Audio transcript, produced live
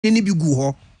ni bi gu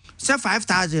ho say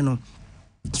 5,000 no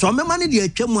so me mane de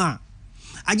atwam a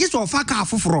age so fa ka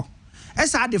afoforo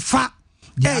esa de fa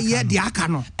yeah the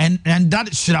akano and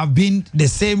that should have been the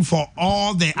same for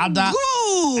all the other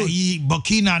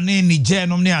Burkina and Niger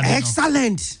no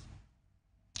excellent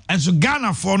and so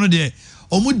Ghana for no there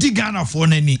omudi Ghana for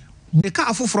nani the ka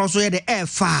afoforo so the air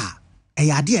fa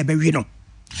ya de e be wi no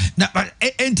na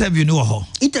interview no ho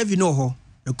e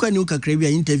kwa ni ukakra bi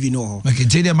interview no ho make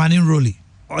tell the man in rolly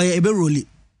e be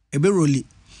rolly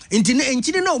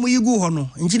Intine na omuyigu ho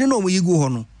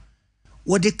no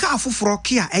wo de ka afoforo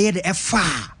ke a eye de efa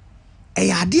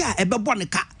ade a ebebo ne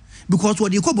ka because wo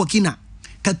de ko Burkina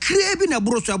ka kire bi na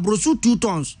broso 2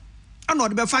 tons ana wo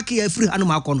de be fa ke afiri anu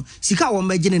makono sika wo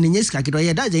magine ne nyesika kido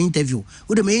ye da interview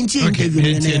wo de me interview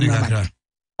ne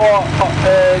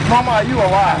mama you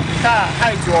wa ka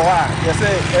height wo wa you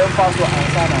say e fa so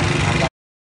ansana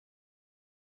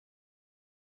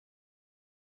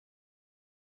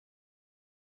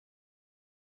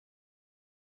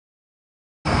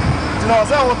no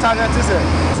say what target is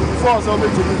before so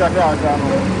make you get out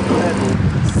no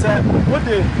say what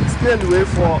the scale way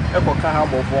for ekoka ha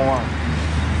bo for one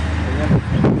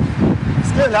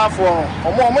scale ha for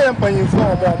omo empanyin for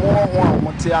omo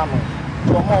ho te ano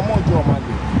to omo jo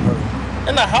made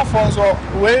and a half on so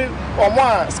way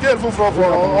omo scale for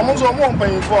omo so omo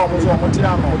empanyin for omo so omo te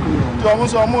ano to omo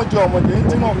so omo jo made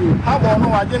nti no ha bo no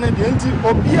wa je ne de nti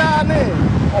obia ne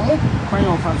omo kwan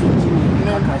on fa so nti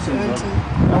I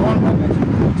want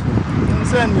to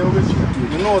send you with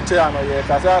you know, Tiano,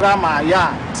 Rama,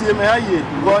 ya,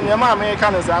 TMA, go on your mamma,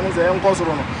 can say,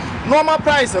 normal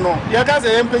price, no, you can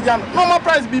say, normal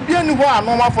price be bien,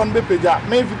 normal phone be paid,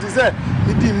 maybe it is a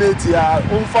Media,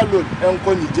 unfollowed, and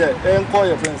call Niger, and call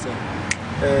your friends,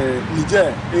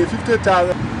 Niger,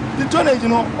 50,000. The tonnage, you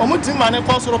know, almost money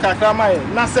cost of Kakrama,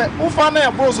 Nasa,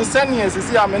 Ufana, Broso, sending us,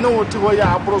 see, I may know what you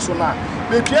are, Broso now.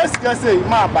 The PS can say,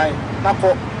 my buy,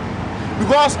 Nako.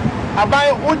 Because I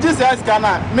buy what this is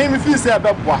Ghana, make me feel say a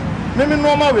bit poor. Maybe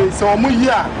normal way, so I'm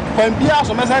here. When Bia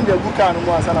so message the book and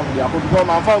more son of the apple, because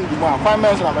my family, 5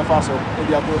 months on my fast, and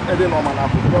the apple, and then normal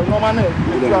apple.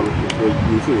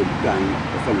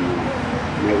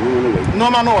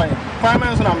 Normal, no way. 5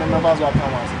 months on my fast or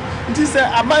come. This say,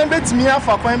 I buy bet me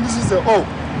for crime. This is oh,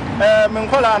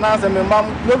 Mencola and answer my mom,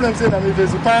 problem say that if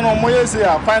it's a fine or more say,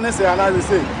 I finance another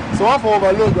say. So I for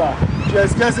overload.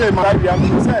 Just say my young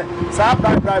say,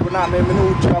 Sabbath drive now, maybe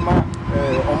no chama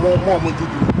or more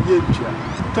did you.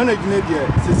 Tony Gnadia,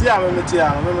 Sisia,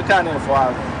 mechanic for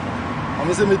us. I'm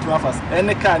a semi to us,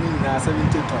 any can in 70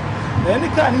 ton. Any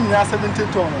can in 70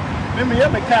 ton. Maybe you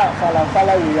have a car,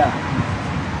 follow we are.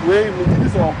 We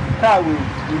this or car we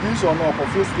reduce or no for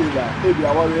full scale, maybe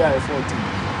our way at 40.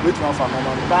 Which one for my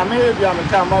money? But maybe I'm a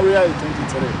car, my way at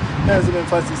 23. There's even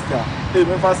for sister,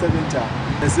 even for 7.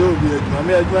 So we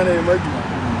are going to make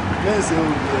men say,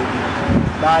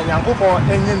 by Yanko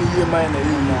and any mine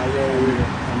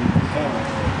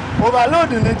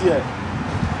overloading it here.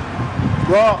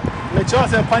 Well, make sure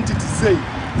some quantity say,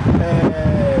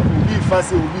 will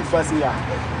be fussy,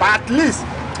 but at least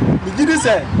we did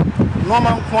say,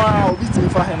 normal quan will be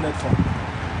 500 for.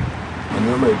 And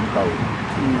no may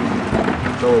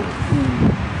so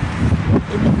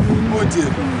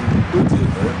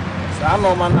I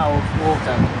know man now walk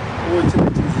and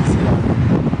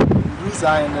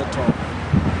sign the top.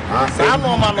 I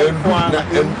know man and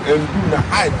do the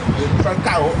height and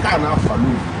can't have fun.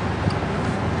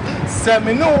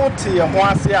 Seminoti and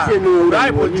once here,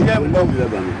 right? What you have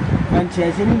and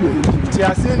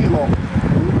Tiasini more.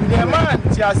 The man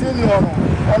Tiasini or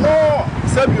no,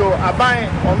 Sabio, I buy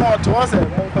or not to us,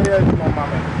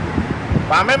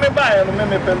 I may buy and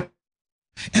remember.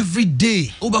 Every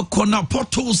day, over corner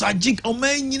portals are jig o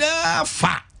man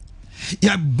fa.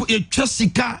 Ya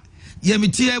Chessica, ya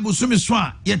mitia busumi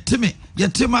swan, ya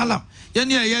timala, ya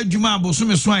near ya juma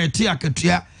busumi swan, ya tia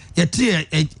katia, ya tia,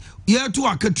 ya to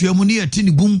a katia munia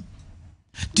tini boom.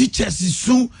 Teachers is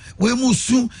soon, we must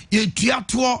soon, ya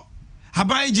tiatua.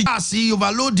 Habaiji asi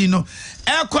overloading no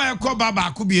ekwa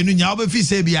baba ko bi enu nya obefi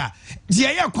se bia de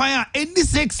ye kwan any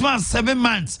 6 months 7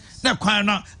 months na kwan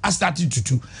no I started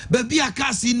to ba bia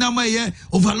kasi na ma ye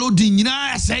overloading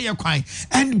nyina say ye kwan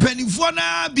and benifo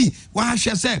na bi wa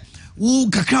hwe se wo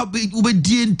kakra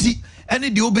obedie nti ene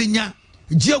de obenya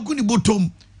giagu ni bottom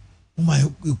oh my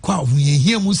kwa hu ye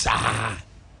hia mu sa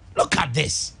look at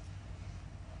this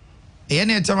ye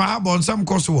na etama ha bon sam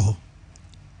koso ho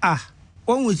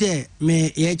one would say,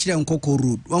 me yachira nkoko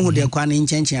road. One would kwa ni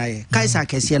nchenche aye. Kaisa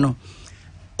kese no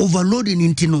overloading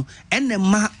intino. Ene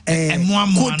ma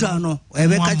kota no.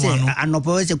 Ewe kate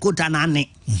anopo wese kota na ane.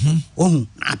 Ohu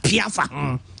na piafa.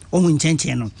 ohun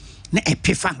chenchen no na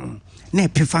epefa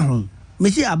ho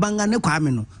mesi abanga ne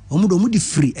kwame no omu di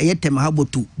free eyetem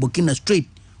habotu Burkina straight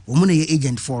omu na ye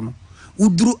agent for no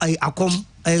uduru akom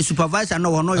supervisor na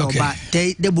wono yo ba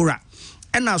Deborah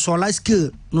ena so life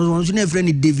skill no wonso na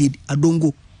friend David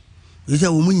Adongo you say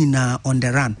omu nyina on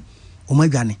the run omu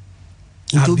adwane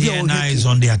is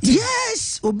on the attack.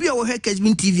 Yes obi a wo he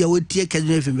Kessben TV a wo tie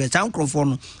Kessben FM sound crofo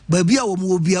no ba bia wo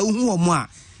mu obi a hu wo mu a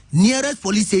nearest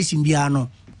police station bia no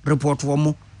report wo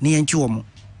mu na yenchi wo mu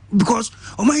because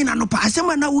Omanhene no pa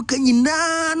asema na wo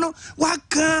kanyina no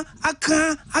waka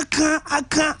aka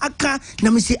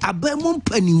na me say abamu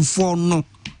mpanimfo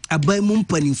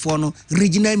no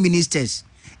regional ministers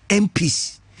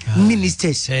MPs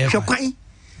ministers hwekwan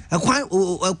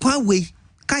we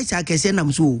kaisa kese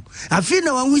nam so afi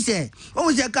na wan hu se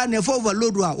ka na for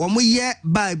overload a wo mo ye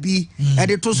ba bi e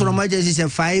de to soro emergency say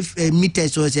 5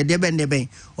 meters or say deben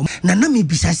na me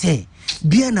bisa se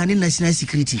bia na ne national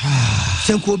security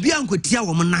se ko bia nkotia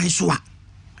wo mo nan so a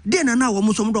de na wo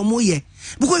mo so mo ye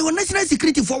because your national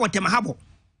security for what habo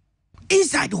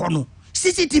inside ho no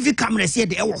CCTV cameras here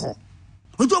de e wo ho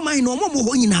ojo man no mo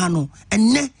ho nyina no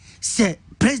enne se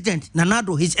President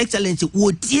Nanado His Excellency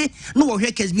wotie no wo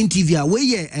hwe Kessben TV a we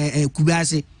ye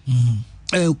Kubasi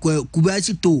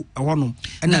Kubasi to hono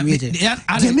na me je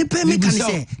me pe me kan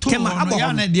se tema abo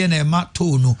ya na de na ma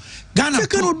to no Ghana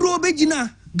to no do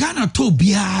begina Ghana to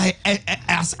bia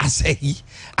as asehi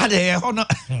ade hono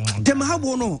tema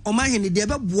habo no Omanhene de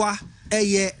be boa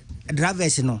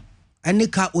drivers no ene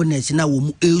ka owners na wo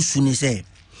mu esu ni se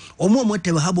omo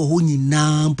te habo ho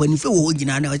nyina mpanife wo ho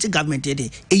nyina na o government de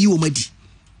eyi wo madi.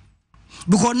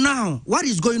 Because now, what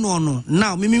is going on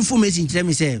now? Me information tell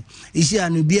me say, you see,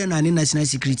 and be an national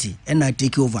security, and I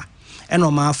take over. And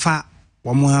on my fa,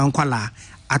 one kwala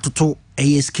atoto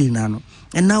ASK nano.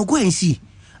 And now go and see,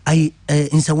 I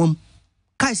in some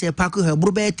kai say pack her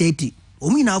brobe 30.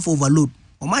 Omi now for overload.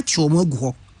 O match o mo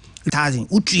go 1,000.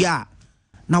 Utria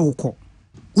na woko.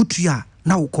 Utria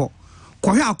na woko.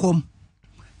 Kwa akom.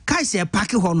 Kai say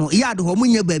pack ho no yard ho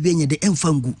munye baabi nye de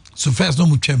emfangu. So first no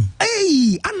mutwem.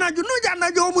 Anaju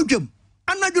mutwem.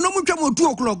 Anaju no mutwem o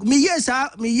 2 o'clock. Me yes a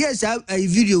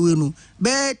video we no.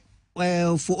 But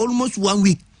for almost 1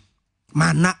 week.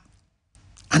 Mana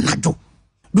anaju.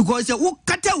 Because wo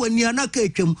kata wani anaka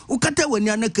etwem, wo kata wani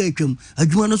anaka etwem.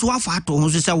 Adwuma no so wafa ato ho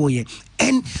so se wo ye.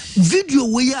 And video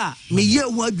we a me ye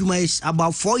ho adwuma is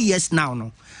about 4 years now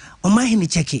no. Omanhene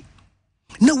check it.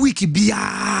 Na week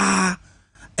biya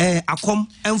akom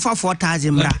emfa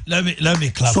 4,000 mra. Let me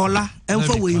clap. Sola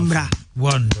emfa we mra.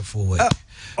 Wonderful way.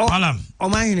 Malam.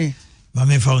 Omanhene.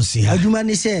 Mama found see her. Adwuma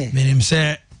ni say. Menim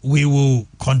say we will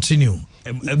continue.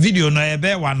 A video na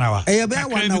ebe 1 hour. Ebe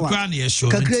 1 hour.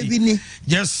 Kakrebi ni.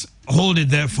 Just hold it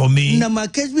there for me. Na ma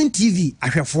Kessben TV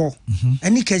ahwefo.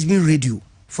 Any Kessben radio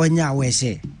for nya we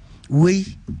say. We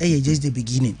just the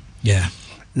beginning. Yeah.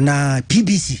 Na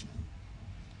PBC.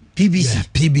 Yeah,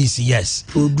 PBC, yes.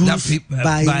 Produced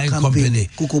by company.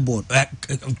 Cocoa Board.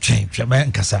 Change,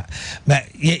 Kasa. But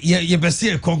you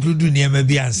better conclude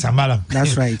maybe answer, Malam.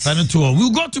 That's right. We'll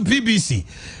go to PBC.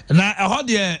 Now,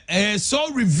 I heard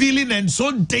so revealing and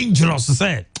so dangerous.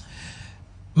 Say,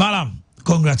 Malam,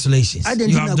 congratulations.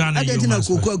 You have done it. I didn't know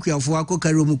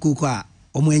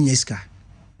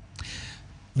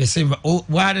me say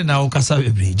why did now kasa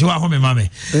bebre je wa home mame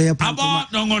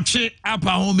about no ngoche apa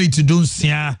home to do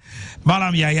sia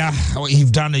Malam Yaya,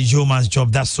 you've done a yeoman's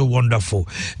job. That's so wonderful.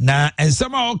 Now and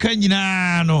somehow can you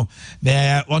know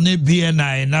there on a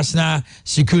BNI national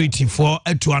security for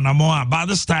to an more by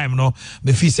this time no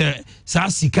me fi say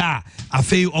sasika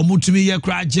afei omutumi ye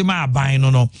kra jema ban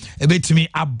no e betimi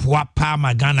aboa pa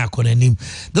magana konanim.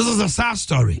 This is a sad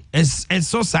story. It's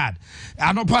so sad.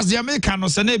 I know pass the American no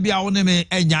se na bia won me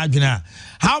enya adwena.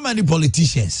 How many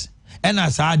politicians and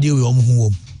as I deal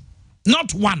with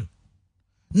not one.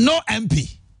 No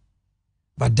MP,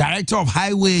 but director of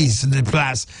highways in the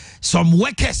plus some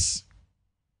workers.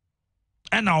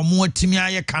 And our more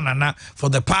Timia Canana for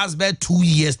the past 2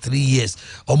 years, 3 years,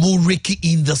 or more raking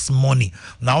in this money.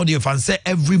 Now the fan say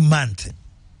every month,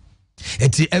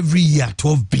 it's every year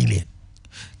 12 billion.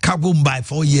 Kabum by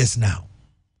 4 years now.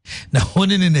 Now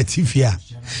one in the TV,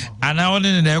 and I want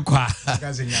in the Equa.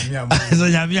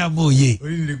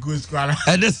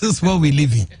 And this is what we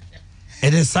live in.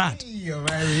 It is sad.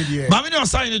 Mammy was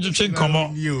signing to change come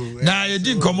on. Now you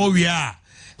didn't come over here.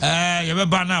 You have a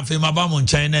banner for my bum on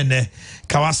China and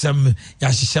Kawasam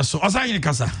Yashisha. So I was saying,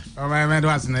 Casa. Oh, my man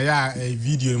was a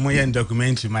video, my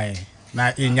documentary, my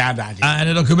na inya dade. And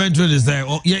the documentary is there.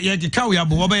 Oh, yeah, we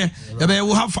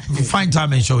have find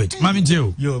time and show it. Mami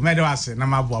too. Yo, me do ase na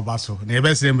mabo abaso. Na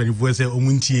ebe se mbani fu se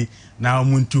omuntie na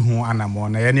omuntu hu anamo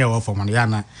na ye na e for man ya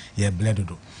na ye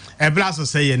bledodo. Ebla so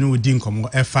say ye no odi nkomo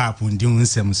e fa apundi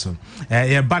nsem so.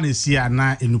 Ye ba na si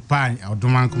ana enupa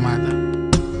odoman komada.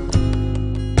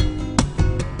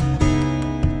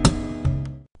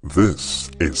 This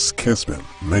is Kessben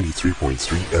 93.3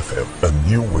 FM, a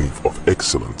new wave of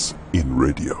excellence in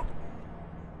radio.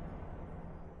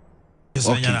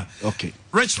 Okay.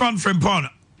 Richmond from Pon,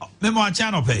 Memo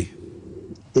channel pay.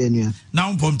 Yeah. Now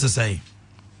I'm to say.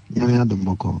 Yeah, the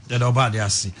nobody I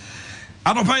see.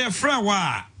 I don't pay a friend.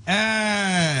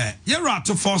 You're right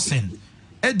to forcing.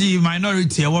 Eddie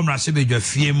minority, a woman, she be your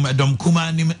film, Dom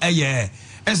Kumanim,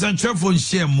 as a travel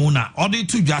share Muna, or they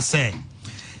to just say,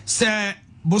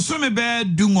 Bosome be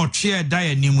do not share die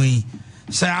anyway.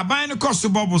 Say, I buy the cost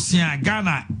of Bobosia,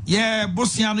 Ghana,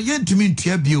 Bosian, yet to me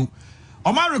to you.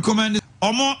 Or my recommend,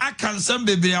 or more I can send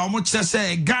baby, or much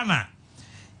say Ghana.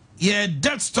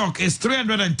 Debt stock is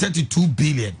 332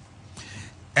 billion.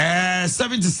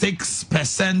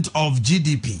 76% of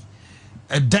GDP.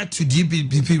 Debt to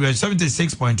GDP was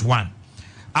 76.1.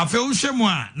 I feel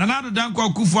Shemwa, Nanado Danko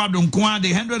Kufa Dunkwa,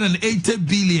 the 180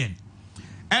 billion.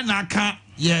 And I can't.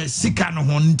 Sika no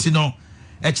hontino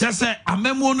e chese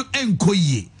amemo no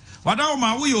enkoye wada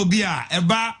ma we obi a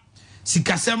eba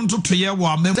sikasem totoye wo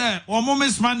amemo say omo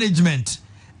mismanagement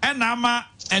na ama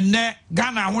ene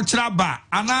Ghana ho kira ba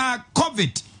ana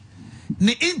covid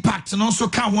ni impact no so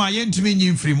ka ho a yentumi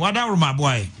nyimfrim wada roma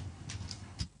boy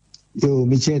yo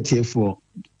mi chetie for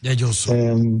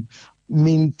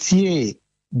mintie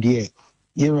de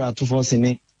yera to force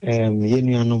ne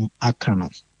yenuanom aka no.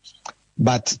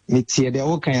 But it's here the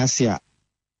okay say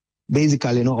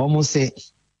basically no almost say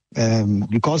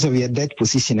because of your debt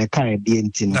position a car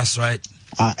DNT. That's right.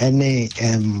 Any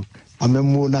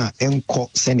amemo na enko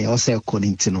sene o say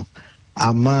konintino.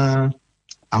 Ama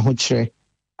ahotre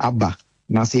aba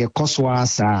na say koswa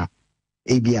sa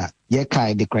ebia ye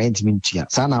kai the client mintia.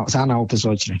 Sana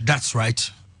opeso chire. That's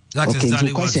right. That's okay, exactly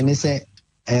the question is say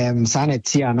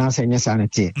sanity na say nya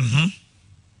sanity.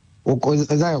 Is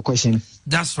that your question?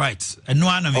 That's right. And no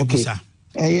one okay.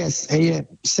 Yes,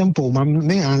 simple.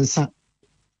 Me answer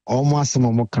almost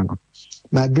more can.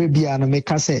 My baby and make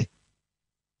say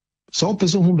so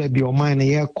person who baby or mine a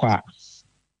year qua.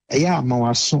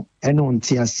 Mawaso and on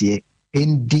TSA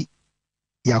indi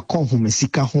ya come home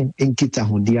sika home in kita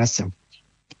home diasem.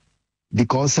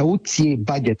 Because I would see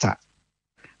budgeter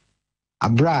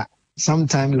abra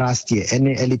sometime last year,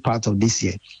 any early part of this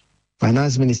year.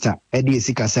 Finance Minister Eddie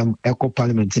Sikasem Eco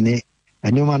Parliament ne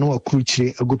and you man who accrue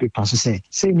a good paper so say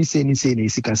ni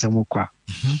Sikasem kwa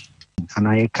and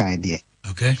I idea.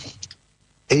 Okay.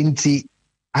 Enti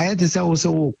I had to say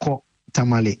also call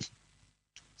Tamale.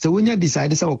 So when you decide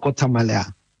to say call Tamale,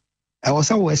 I was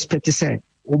also expect to say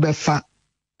Ubefa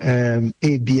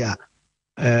Abia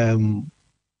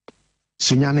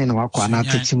Sunyane na wako na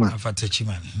techima.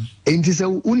 Enti se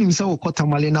unim se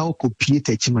ukotamale na ukopie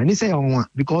techima. Ni se yonwa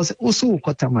because also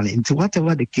ukotamale. Enti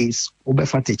whatever the case,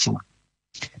 ubefa techima.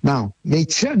 Now, me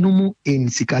try numu in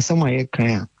sikasama ye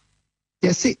kaya.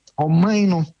 Yesi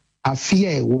omaino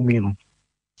afia e wumino.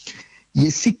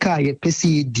 Yesika ye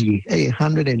pesi ye die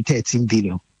 113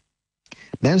 billion.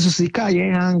 Then so sika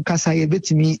ye hankasa ye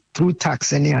betimi through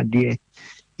tax any adie.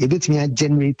 Ye betimi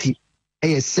generate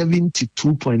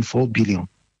 72.4 billion.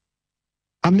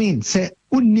 I mean, say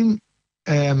unim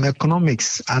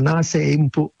economics and I say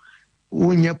impo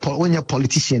when you're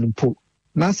politician impo.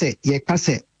 Now say ye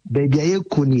kase baby ye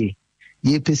kunye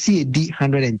ye pesi di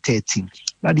 113.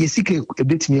 But ye seek a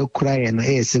bit me cry and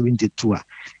 72.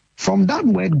 From that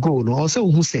word go no also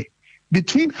who say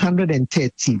between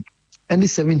 113 and the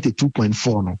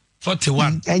 72.4 no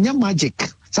 41. And your magic.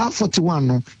 Sa 41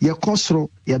 no ye kosro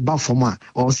ye ba forma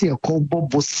or say ye call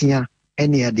bobosia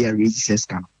any other register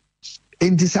can.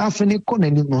 In this afternoon,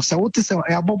 Conan, no, so what is a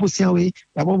bobosia way,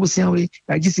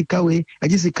 a Jessica way,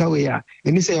 and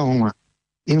you say,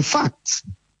 in fact,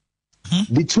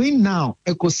 between now,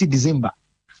 Eco December,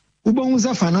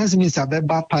 Ubonza Finance Minister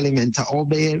Beba Parliament or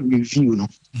be review, no.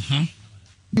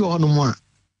 You on one,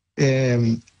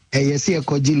 a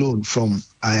loan from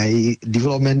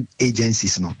development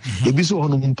agencies, no. The biso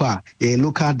on mumpa, a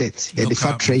local debt, a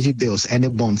deferred treasury bills, any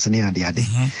bonds near the other.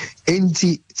 And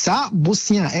sa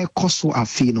Bosnia a cost of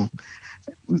fino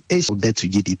is debt to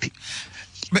GDP.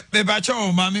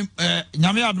 Bebacho, Mammy,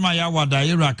 Yami Admaya, what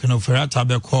I reckon of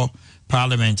Ferrata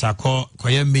Parliament, I call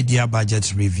media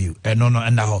budget review, and no,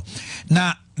 and now.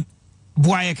 Now,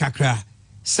 Boakye Kakra,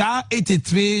 sa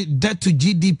 83 debt to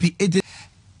GDP,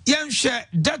 share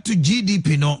debt to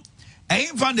GDP no.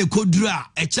 Ain't found the kodra,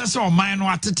 a chess or mine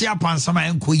or tete upon some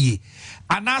and koye.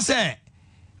 And I say,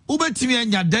 Ubetimi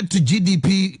and your debt to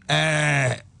GDP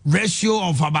ratio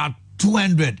of about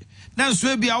 200. Now,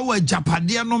 so be our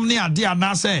Japadia nomni idea, and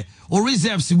I say, or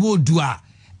reserves would do.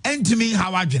 And to me,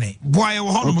 how I journey. Boy,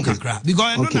 because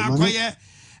I don't know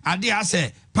idea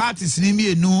say parties in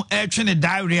me no air train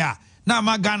diarrhea. Now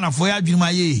my Ghana for ya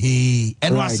my ye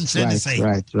and what's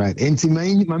right.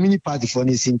 And my mini party for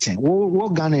this in chain.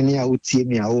 What Ghana near would see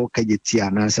me a walk a tea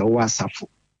and answer was suffer.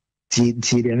 Tea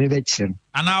and eviction.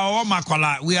 And our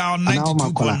Makola, we are on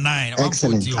 92.9.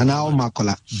 Excellent. And our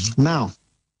Makola. Now,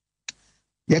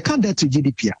 you can't get to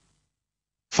GDP.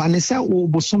 Fanisa o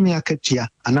Bosomia Katia,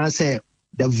 and I say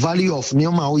the value of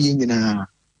Neoma Oyina,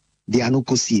 the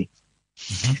Anukosi.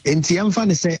 And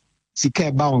Tiamfan say,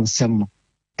 Sika bound some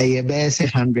a bear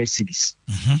 100 cities.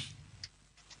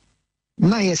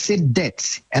 Now you say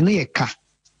debt, and a car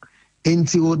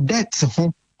into debt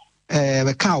home,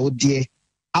 a cow dear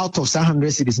out of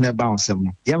 100 cities never bound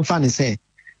some. Yamfan say,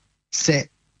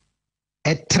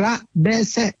 a tra bear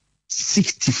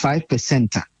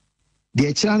 65%.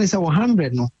 The challenge is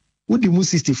 100 no, would you move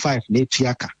 65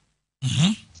 Netiaka?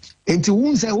 Into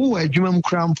wounds a woo a Jumam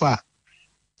crampa.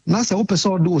 Nasa open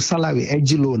so do salary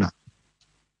ejilona.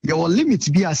 Your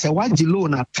limit be as a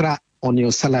wajilona tra on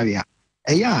your salary.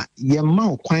 Yeah, your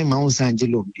mount quite Mount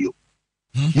Angelo.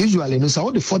 Usually, no,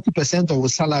 so the 40% of your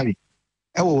salary.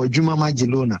 Ewo Juma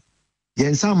Majilona.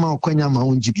 Yen some mount Quenya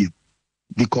Mount Jibu.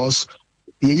 Because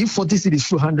you 40 cities,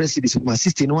 200 cities, my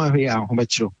 61 here are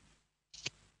metro.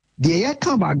 The year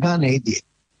come back Ghana idea.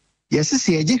 Yes,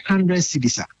 see 100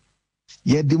 cities.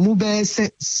 Ye the move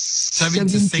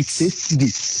 76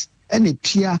 cities. And a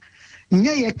peer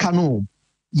near ye canoe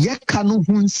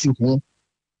hunsi home.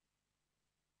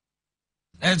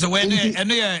 And so when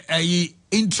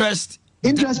interest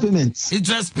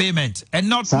payment and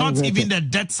not even the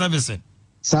debt servicing.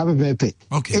 Okay.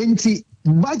 Enti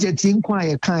budgeting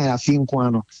quite a kind of thing.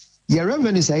 Your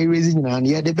revenues are raising and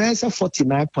you're the best of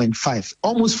 49.5,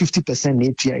 almost 50%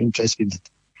 APR interest payment.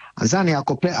 And then you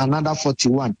compare another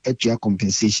 41 APR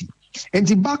compensation.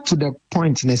 And back to the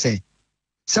point, and say,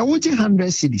 so what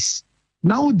 100 cities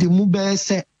now the mobile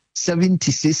say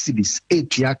 76 cities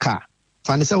APR car.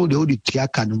 Fanisa would the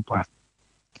APR car number.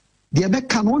 The other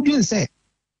can audience say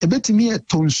a bit me a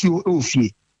tonsure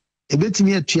ofie, a bit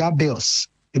me a tia bells,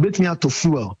 a bit me to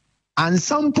fuel. And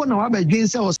some point of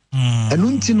against us, and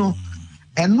untino,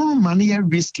 and no money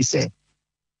risky say,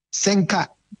 Senka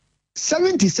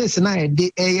 76 na a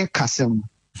day a casem.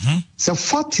 So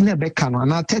 40 never can,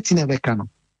 and 30 never can.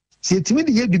 See, it made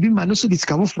the year be manoso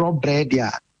discover from bread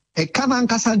ya. A canon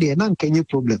casa de nan can you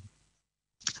problem.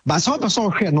 But so I saw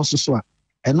here no so,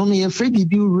 and only afraid to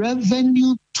do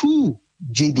revenue to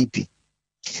GDP.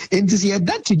 And this year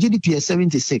that to GDP is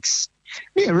 76.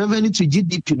 The revenue to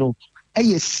GDP no.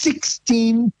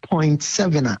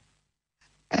 16.7.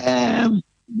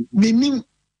 Meaning,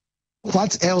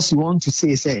 what else you want to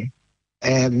say?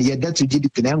 Yeah, that to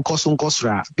GDP and cost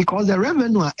because the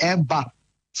revenue are back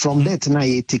from that now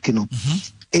you're taking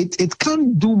it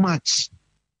can't do much.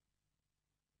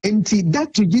 And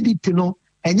that to GDP no,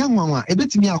 and young mama, a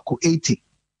bit me 80.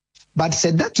 But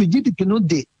said that to GDP no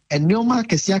day and no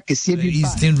market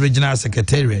Eastern Regional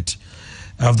Secretariat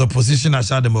of the Opposition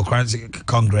National Democratic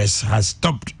Congress has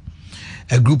stopped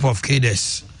a group of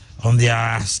cadres on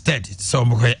their stead. So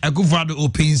Akufo-Addo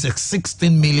opens a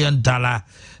 $16 million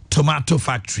tomato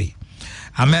factory.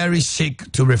 Ameri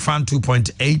Sheikh to refund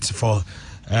 2.8 for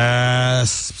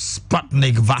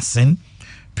Sputnik vaccine.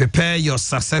 Prepare your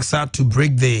successor to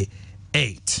break the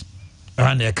 8.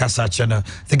 The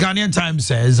Ghanaian Times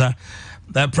says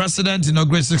the president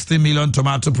inaugurates 60 million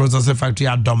tomato processing factory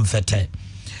at Domfete.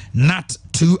 Not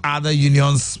two other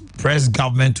unions press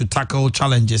government to tackle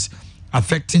challenges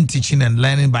affecting teaching and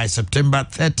learning by September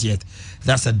 30th.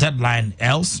 That's a deadline.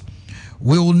 Else,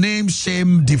 we will name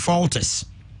shame defaulters.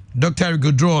 Dr.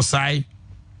 Godro Osai,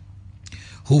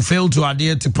 who failed to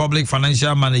adhere to public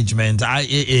financial management,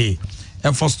 IAA,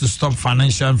 efforts to stop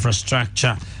financial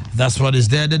infrastructure. That's what is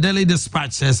there. The Daily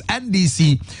Dispatch says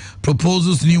NDC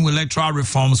proposes new electoral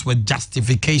reforms with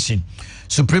justification.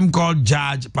 Supreme Court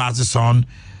judge passes on.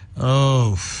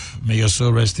 Oh, may your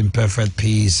soul rest in perfect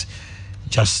peace.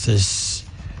 Justice,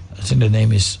 I think the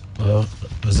name is,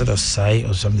 was it a Sai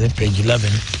or something? Page 11.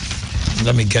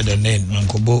 Let me get the name.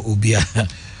 Mankobo Ubia.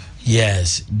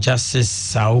 Yes, Justice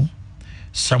Sao,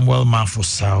 Samuel Mafo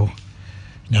Sao.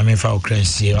 Nyamifa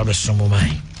Okrensi,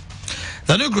 Abesomomai.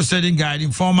 The New Crusading Guide,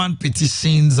 informant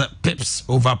petitions PIPs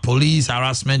over police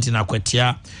harassment in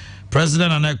Akwetia.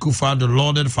 President Nana Akufo-Addo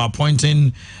lauded for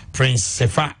appointing Prince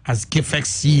Sefa as KFEX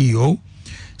CEO.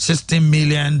 16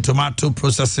 million tomato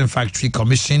processing factory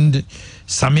commissioned.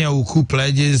 Samia Uku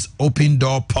pledges open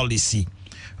door policy.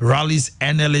 Rallies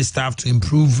NLA staff to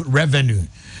improve revenue.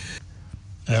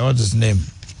 What's his name?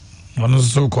 One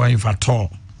also calling for tall.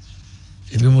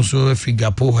 If you must figure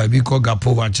Gapo, if you call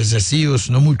Gapo, CEOs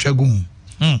no muchagum.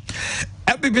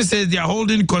 FPP says they are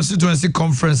holding constituency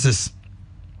conferences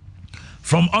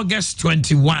from August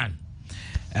 21.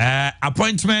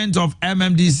 Appointment of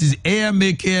MMDC's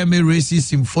AMA KMA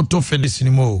races in photo finish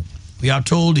anymore. We are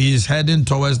told he is heading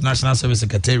towards National Service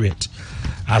Secretariat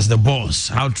as the boss.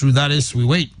 How true that is, we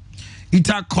wait.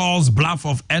 ITA calls bluff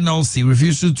of NLC,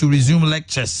 refuses to resume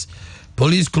lectures.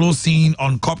 Police close scene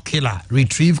on cop killer,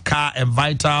 retrieve car and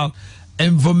vital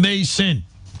information.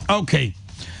 Okay.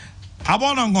 I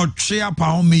want to go share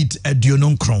pound meet at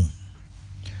Dionon Kron.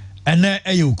 And then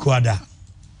Ayu Kwada.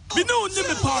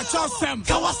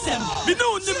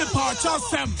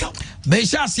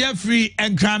 Mesha see free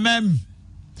and cramem.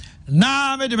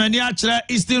 Now me the many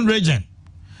Eastern region.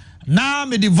 Now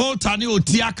me the Volta ni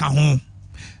Otiaka home.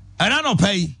 And I don't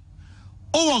pay.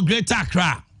 Over Greater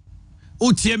Accra.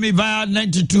 Utie me via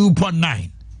 92.9.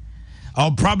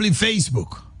 Or probably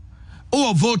Facebook.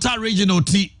 Over Volta region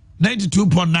OT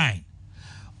 92.9.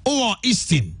 Or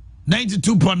Eastern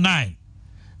 92.9.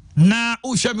 Now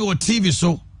usha me what TV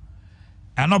so.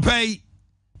 And I pay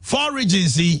 4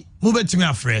 regions. Move it to me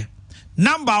afraid.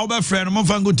 Number over friend mo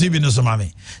fango TV no so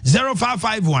mami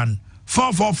 0551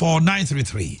 444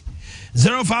 933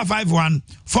 0551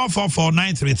 444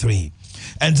 933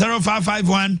 and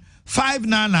 0551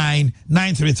 599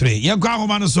 933. You go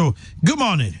home so. Good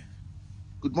morning.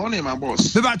 Good morning, my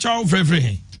boss. Be ba chow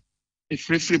free. If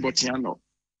free but you know.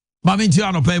 Mami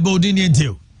tiano pay bo din yen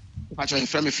Ba chow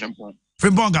free frimpon.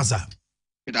 Frimpon gasa.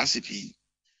 That's it.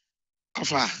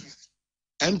 Afa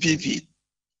MPP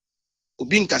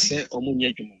obi nkase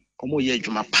omunye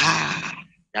adwuma pa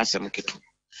yasem keto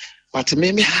but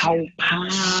me how pa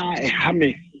e ha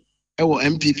me e wo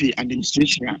MPP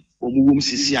administration a omuwom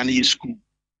sisi an ye school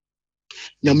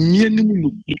na mienu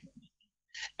mu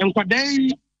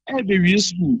enkwadai e be wi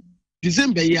school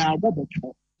December ya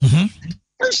boboto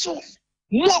so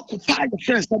mo ko pa the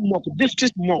first mo ko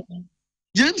district mo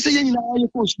jem se yen na ye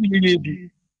ko school ye bi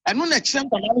eno na chem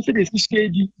pa na se de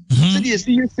stage se de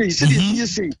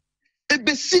say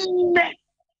Ebesine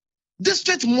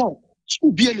district more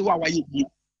school be any wa ye bi.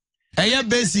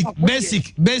 Basic.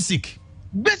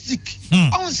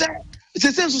 On say it's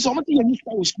a sense so much you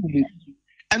school school.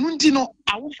 And unti no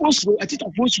awo force a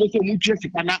teacher force say mu twa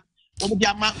sika na omo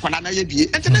dia ma kwala na ye bi.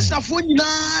 International phone nyina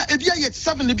e bia ye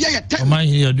 7 e bia ye 10.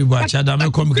 Omanhene Yaw do ba cha da me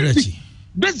come krechi.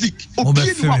 Basic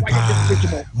obi ni wa ye.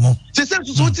 Say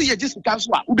sense so much you just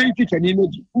cancel a ube teacher ni no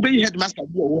di. Ube headmaster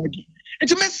bi o wo di.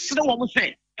 Enti me sere wo mo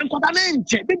say okay.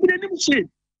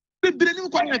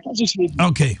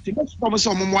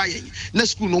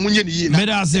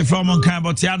 Meda say from on kind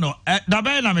but ya no. Da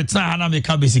be na me try na me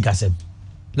ka basic asem.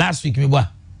 Last week me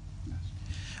boa.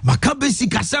 Maka basic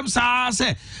asem sa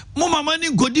say mo mama ni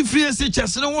godi free se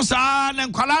chese no ho sa na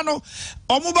nkwala no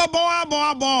omo ba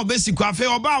bon basic afa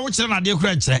oba wo kire na de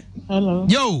kura kire. Hello.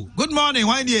 Yo, good morning.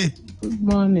 Why dey? Good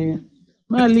morning.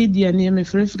 Ma Lydia ni me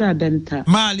free adenta.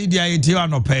 Ma Lydia ye ti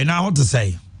no pay na what to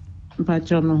say?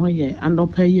 Mpacho no ho ye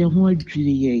anopa ye ho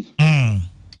adwiri ye.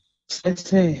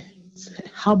 Say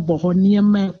habo ho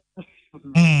niema.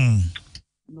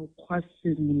 No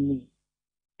kwase ni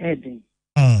eden.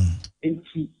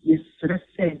 Enti yesre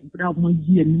say bra mo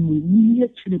ye ni mo ni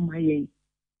chire maye.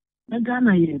 Na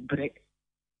Ghana ye bre.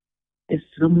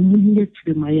 Esre mo ni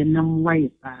chire maye na mwaye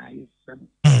pa yesre.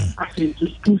 After to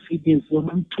school feeding for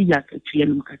man to yak a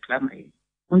chian maclamay.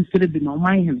 One city no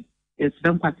mine. It's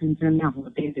done quite now.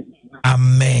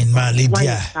 Amen, my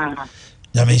Lydia.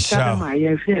 Yamisha,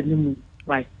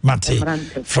 Mate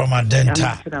from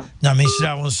Adenta.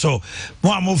 Yamisha, so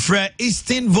one more friend,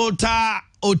 Eastern Volta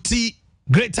OT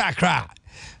Greater Accra.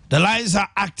 The lines are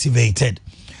activated.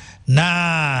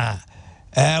 Nah.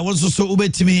 Was also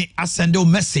ube to me. I send a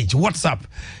message. WhatsApp.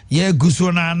 Yeah,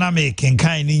 Guswana na me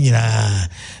kenkai ni na.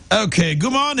 Okay,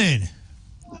 good morning.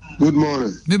 Good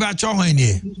morning. Me ba choho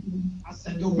ni.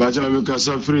 Ba choho me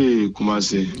kasa free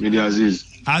Kumasi. Me di Aziz.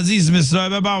 Aziz, Mr.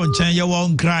 Beba on chen you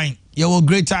won crying. You will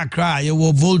Greater Accra, you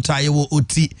will Volta, you will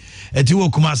Oti. Et you will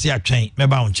Kumasi a chain.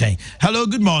 Beba on chain. Hello,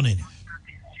 good morning.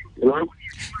 Hello.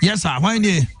 Yes, sir. Why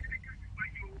ni?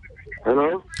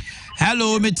 Hello.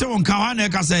 Hello, me te on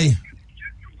kawane ka say.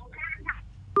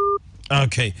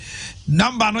 Okay.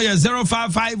 Number no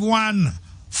 0551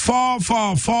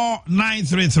 444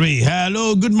 933.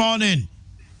 Hello, good morning.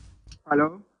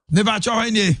 Hello. Never chow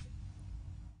any.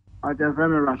 I just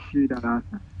very Rashid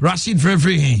Alasa. Rashid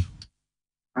Free.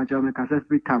 I just make a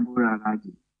free tabura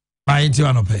laji. I ain't you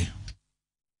on pay.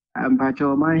 But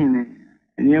your mind,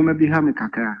 and you may be having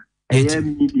kaka. A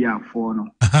media for no.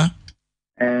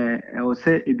 I will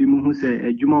say, if you who say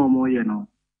a Juma more, you know,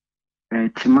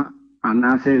 Chima, and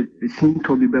I say, it seemed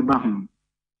to be Babahum.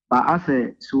 But I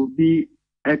say, so be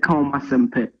a calm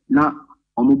asempe, not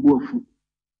omubufu.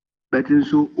 But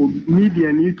so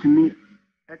media need to me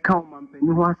a calm and penny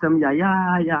who has some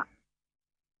ya.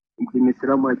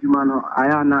 Mr. Jumano,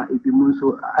 Ayana, if you move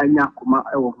so Anyakuma,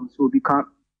 so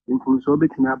become in so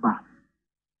bit naba.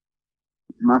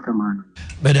 Masterman.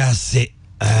 But I say,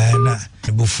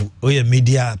 you're a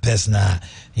media person,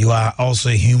 you are also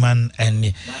a human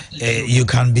and you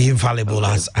can be infallible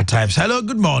at times. Hello,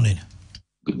 good morning.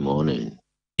 Good morning.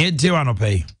 It's you on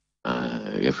pay.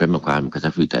 Your friend Kwame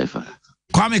Kasa free taifa.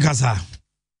 Kwame Kasa.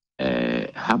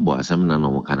 Habo asamna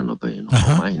no kana no pay.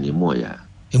 No ni moya.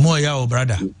 Imoya o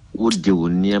brother. Would you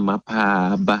near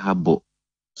mapa bahabo?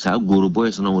 Sa guru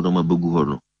boys no wodo mabugu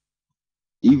hono.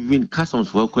 Even customs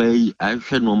for kwai I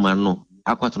share no man no.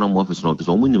 Aquaton office no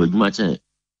so muni baduma che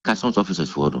customs officers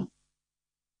for them.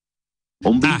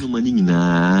 Ombe no mani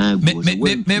na.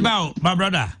 Me ba my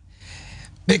brother.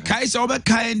 The Kaiser over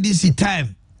KNDC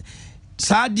time.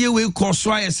 Sadie we cause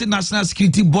why I say national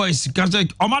security boys because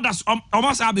Omadas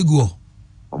almost abigo.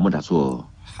 Omodaso.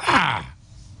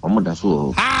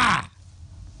 Omodaso.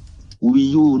 We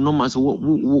you no matter what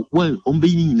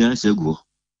ombeyin na sego.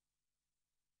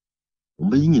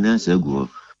 Ombeyin na sego.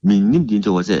 Me nim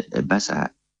dinto was a basa.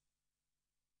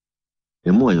 E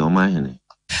mo your Omanhene.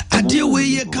 Adie we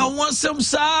ye kan wansam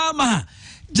sama.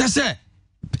 Just say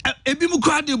ebi mu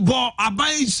kwa de bo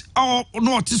aban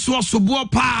no otiso sobo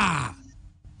pa.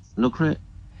 No cre.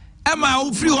 Emma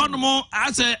o free ho no mo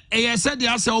ase e said dey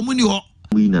ase o muni ho.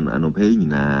 We na no pay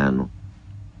nyina no.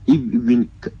 Even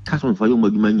customer for your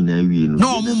maduma nyina wie no.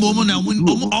 No mo na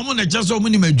omo na just o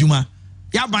muni maduma.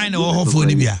 Ya ban na wo ho fo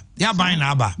ni bia. Ya ban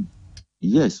na aba.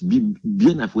 Yes, be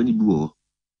na fo ni bi wo.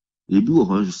 E bi wo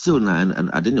ho still na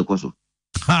adene koso.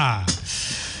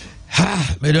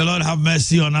 May the Lord have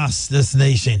mercy on us, this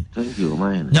nation. Thank you,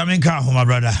 man. Jaminka, my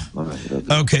brother.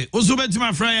 Right, okay. Also, to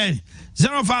my friend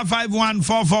 0551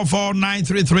 444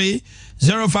 933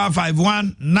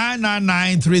 0551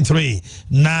 99933.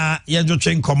 Na yenjo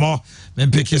chen komo. Me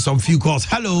pick some few calls.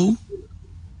 Hello.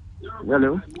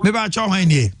 Hello. Me ba cho hwan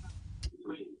ni?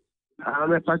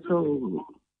 I'm a pacho.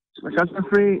 I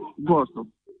free boss.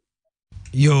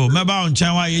 Yo, meba on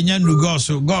chanwa yenya nu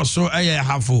goso aye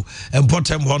hafu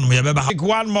important one me beba. Take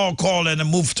one more call and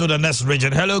move to the next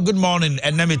region. Hello, good morning.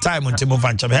 And name time on Timo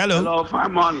Vancham. Hello,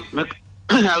 fine morning.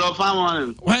 Hello, fine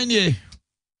morning. When ye?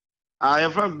 I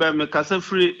am from Kasa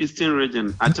free Eastern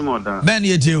region. Atimoda. Ben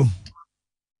ye too.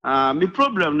 My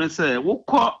problem is we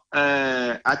call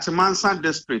Atimansa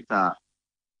district.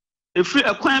 If we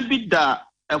acquire bid that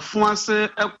a Fuanse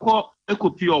a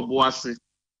copy of Boase.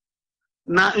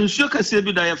 Na nsuo kase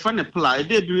bi da ye fa ne pla e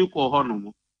de bi ko ho no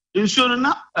mo nsuo no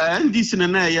na ndc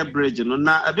na ye bridge no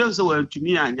na abia so wa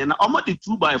ntumi anya na omo de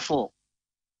 2x4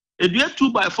 edua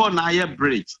 2x4 na ye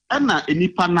bridge na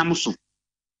enipa nam so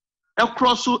e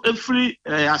cross every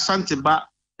asante ba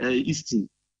eastern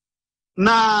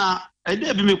na e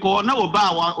de bi me ko na wo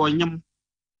ba wa onyem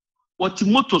woti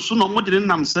moto so no mo de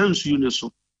nam san nsuo ne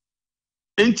so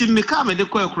enti me ka me de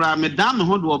ko ekura me dan me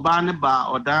ho do oba ne ba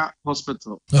oda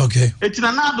hospital. Okay. Enti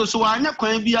na do so anya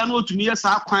kwan bia na otumi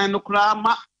yesa kwan no kura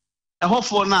ma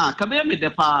ehofo na ka be me de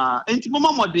pa enti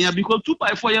mama modern ya because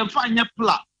 2x4 ye fa anya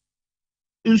pla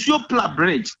nsuo pla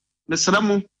bridge me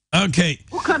sremo. Okay.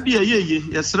 Who can be a ye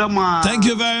sremo. Thank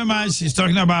you very much. He's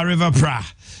talking about River Pra.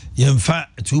 Yemfa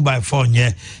 2x4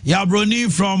 yeah. Yabroni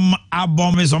from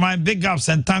Abom is on my big ups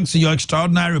and thanks to your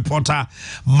extraordinary reporter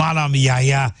Malam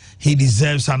Yaya. He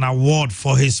deserves an award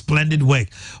for his splendid work.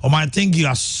 I think you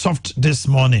are soft this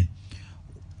morning.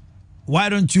 Why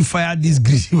don't you fire these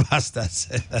greedy bastards?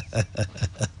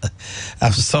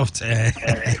 I'm soft.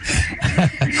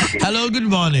 Hello, good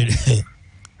morning.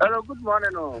 Hello, good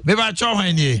morning. Maybe I saw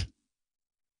when you.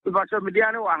 If I show me the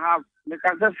I have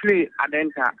Kasa free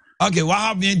Adenta. Okay, what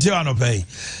happened in Tiano Pay?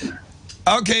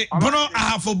 Okay, Bruno, I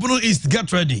have for Bruno East.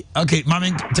 Get ready. Okay,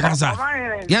 Mami Takasa.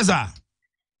 Yes, sir.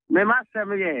 My master,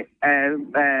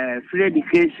 free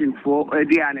education for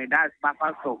Diane. That's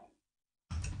Papa so.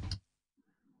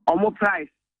 Omo price,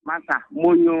 master.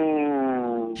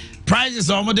 Monyo. Price is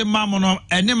almost the mammono.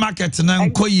 Any market na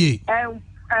nkoye.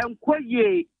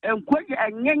 Nkoye.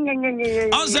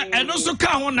 Also, and also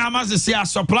can one namas say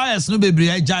suppliers no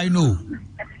be I know.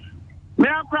 Me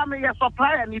akra me your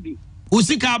supplier ni bi.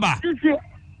 Usikaba.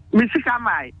 Misika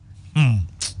mai.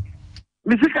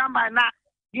 Misika mai na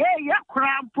ye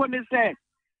kram poni say.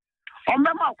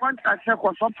 Omema contract say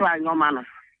ko supply nyoma no.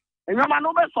 Nyoma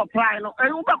no be supply no. E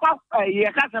ube kwa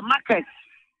ye ka say market.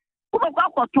 Ube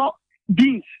kwa to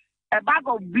beans, a bag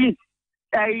of beans,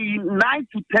 9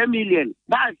 to 10 million.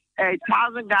 That's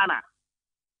 1,000 Ghana.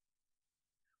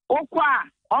 Okwa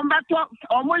ombeto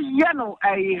omo yeno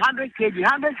 100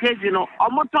 kg no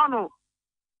omo tono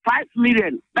 5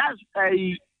 million. That's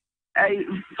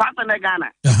 500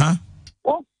 Ghana.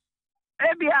 Oh,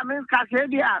 ebi a me kase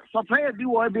ebi a supply ebi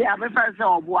wo ebi a me fa se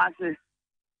obuase.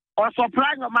 Or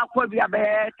supply no makwa bi a be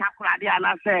takrade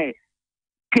ana say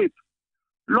cape.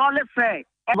 Lole fair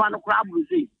eba no kra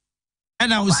bruzi.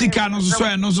 And I usika no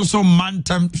so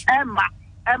mantam.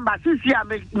 Emba sisi a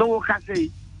me no kase.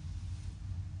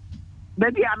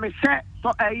 Baby, I may say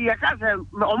so. You can say,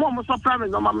 "Omo so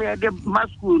promise no mama de my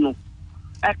school no."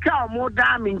 I can't more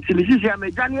damn into this. I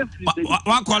may Daniel.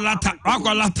 Wakolata. Oh,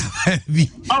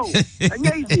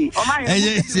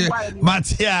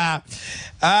 Maakye.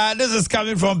 This is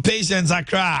coming from Patience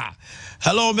Accra.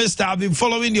 Hello, Mister. I've been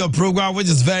following your program, which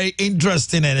is very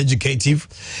interesting and educative.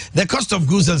 The cost of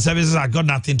goods and services have got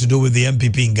nothing to do with the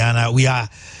MPP in Ghana. We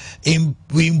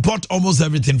import almost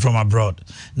everything from abroad.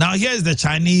 Now here's the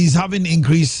Chinese having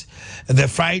increased the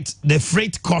freight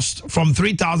cost from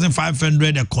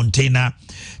 3,500 a container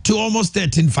to almost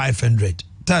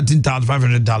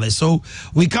 $13,500. So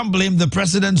we can't blame the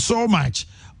president so much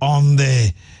on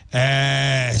the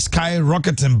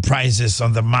skyrocketing prices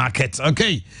on the market.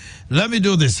 Okay, let me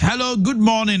do this. Hello, good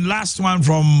morning. Last one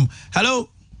from hello.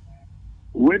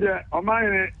 With the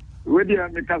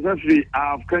Mikasasi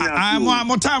of Kenya. I'm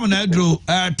more time on Andrew.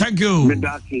 Thank you.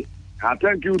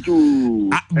 Thank you to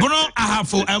Bono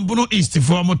Ahafo and Bono East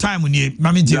for more time on you.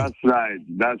 That's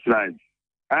right.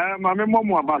 Mame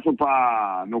Momo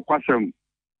Abasopa, no question.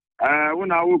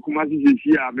 When I work Kumasi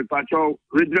here, the Pacho,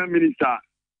 regional minister,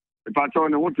 the Pacho,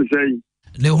 and what to say?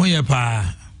 No,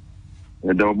 pa.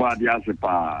 The Obadi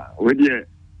Asepa. With you.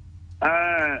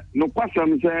 No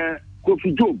question, say,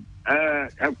 Kofi Job.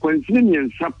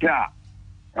 Convenience sapia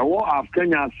war of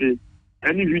Kenya say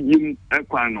any vidim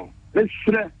equano. Let's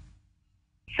say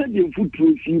the food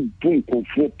to see bunko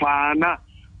for pana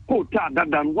quota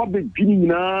than what be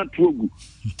pinna to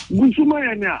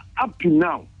Gusumaya up to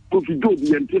now. Coffee do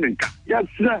the antenna. Yes,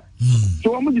 sir.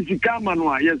 So I'm going to come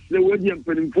on. Yes, the way the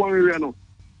Penny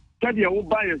Teddy will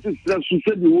buy a sister who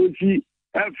said you will see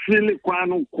a freely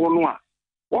quano cornoa.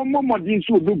 One more things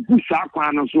will do good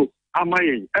saquano so.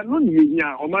 Okay.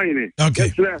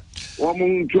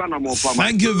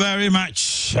 Thank you very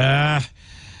much.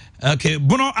 Okay,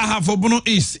 Bono Ahafo Bono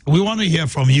East. We want to hear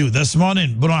from you this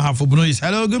morning. Bono Ahafo Bono East.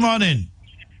 Hello, good morning.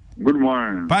 Good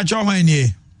morning. Pacho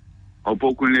Omanhene.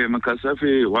 Opokune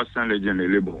Makasafi Western Region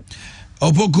Libo.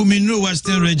 Opokuminu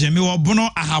Western Region. Me wa Bono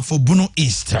Ahafo Bono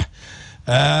East.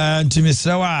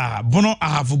 Timisawa Bono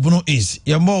Ahafo Bono East.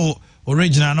 Yamo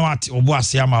original no at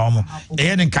obuasi ama omo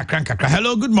eye nkakra.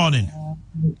 Hello, good morning.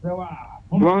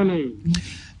 Morning.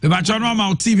 Be ba chono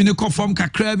ma TV ne kofom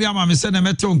kakra bi ama me se na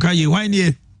meto nka ye hwan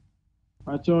nie.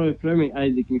 Pacho Fleming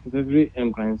Isaac ni every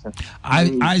encounter.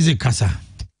 Isaac Kasa.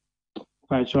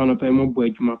 Pacho no pe mo bo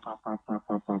adwuma pa.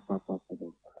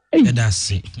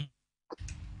 That's it.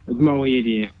 Adwuma wo ye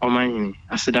de Omanhene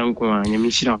asedan ko anya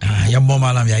mi hira. Ya mo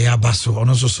malam ya baso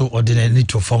ono so ordinary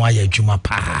to form ya adwuma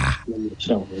pa.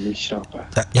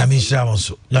 Ya mi hira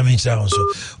also.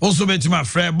 Also bet my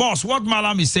friend boss, what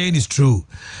Malam is saying is true.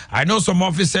 I know some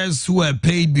officers who were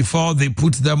paid before they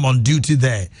put them on duty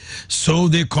there. So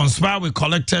they conspire with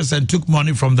collectors and took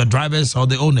money from the drivers or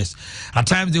the owners. At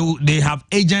times they have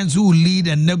agents who lead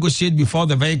and negotiate before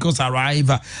the vehicles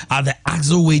arrive at the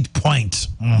axle weight point.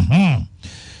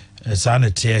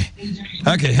 Sanity.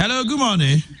 Okay, hello, good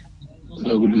morning.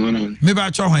 Hello, good morning. Me ba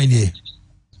cho hwan nie?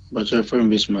 Ba cho from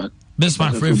Bismarck.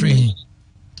 Bismarck free.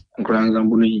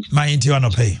 Grangambuni. My inti wan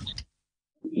pay.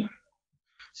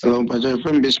 Hello, ba cho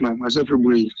from Bismarck. Myself from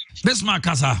Bismarck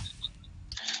Kasa.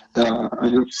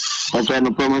 I try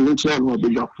no permanent chair no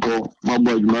big up for my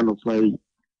boy man of play.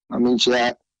 I mean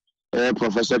chair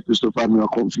Professor Christopher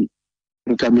Mwakomfi.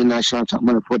 Incoming national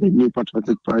chairman for the New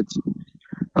Patriotic Party.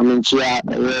 I mean, chair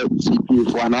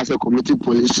CP for another community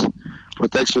police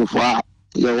protection for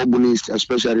your Obunis,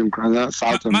 especially in Kranga,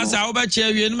 South and North. Masa,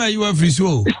 chair, you are free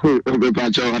so. The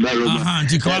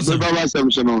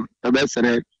best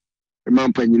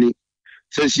man penny.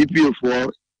 Say CP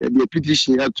for the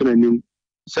petition to the name.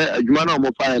 Say a Jumana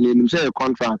Mopaya name, say a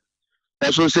contract.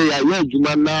 That's what say I wear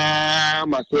Jumana,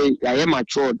 Masay, I am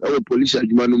matured, our police at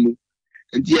Jumanumu.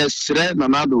 And yes,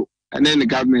 Nanado, and then the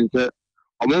government.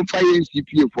 I'm fire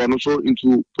CPA for also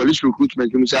into police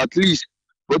recruitment. You say at least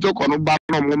protocol no back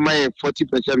no my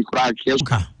 40% crack. Yes.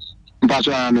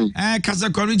 Kasa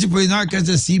community police now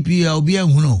kasa CPA obi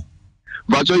ehunu.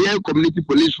 But yeah, community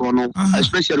police for no,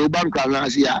 especially urban crime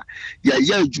ya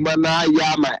juma na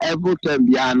ya ma every time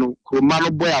biano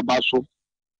komano boy abaso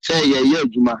say ya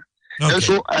juma.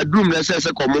 So a room na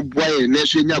say come boy na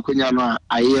so nya kwanya no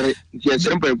ayere nti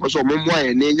sempe so mo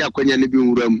boy na nya kwanya ne bi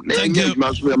wuram na nya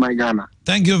juma so ma Ghana.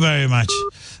 Thank you very much.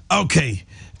 Okay.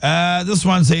 This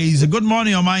one says, good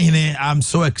morning, Omanhene. I'm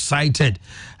so excited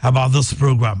about this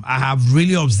program. I have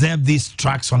really observed these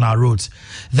tracks on our roads.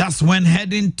 That's when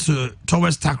heading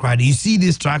towards Takrady. You see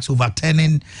these tracks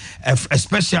overturning,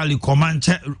 especially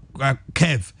Comanche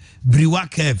Curve, Briwa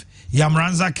Curve,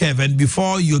 Yamranza Curve, and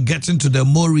before you get into the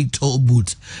Mori toll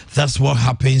booth. That's what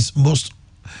happens most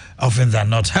often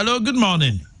than not. Hello, good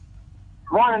morning.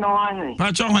 Morning, Omanhene.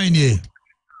 Pacho Omanhene.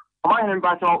 Omanhene,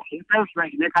 Pacho, in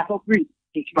Kessben, they can talk free.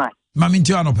 Mami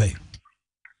Tiano pay.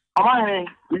 Omanhene,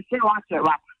 we say what's it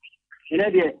right. In a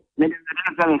day, maybe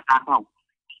the dance is out.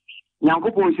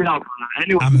 Yankupo is out.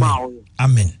 Anyway,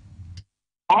 Amen.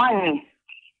 Omanhene,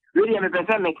 really, I'm a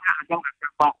person making a young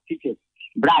teacher.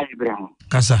 Brian Abraham.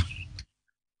 Kasa.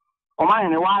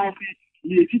 Omanhene, why is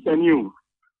it teacher new?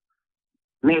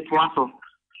 Me to also.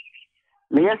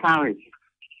 Me, yes, Harry.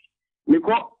 Me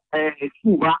go a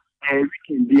Cuba a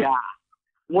weekend there.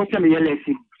 What's a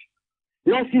lesson?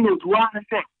 Let's see what one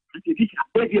effect.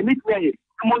 If you make way,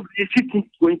 almost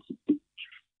 15-20.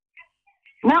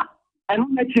 Now, I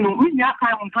don't let you know, we have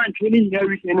time on time training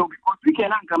everything because we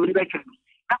cannot come to the back.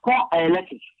 I call a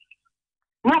letter.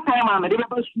 Not time I'm a little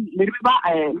lesson.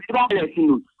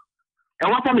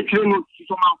 And what time the train notes to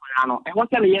some and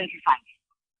what time the exercise.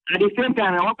 At the same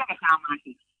time, I want to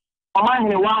say,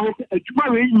 Omanhene one a Juma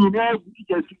you know,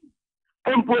 teachers.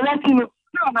 And for letting you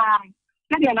know,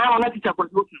 now, let teacher for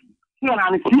looking. You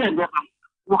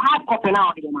have copy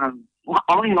now, man.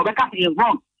 Or you know, because he is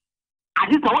wrong.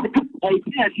 I just want to put a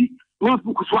PSC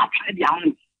notebook swap the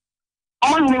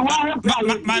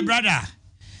my brother,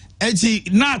 it's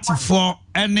not for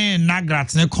any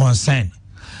nagrat concern.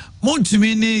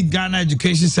 Montumini Ghana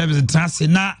Education Service Transit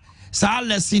na sa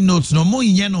lesson notes no mo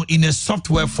in a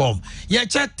software form. Ye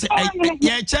check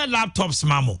laptops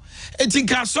mamo. It's in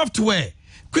software.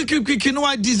 Quick, no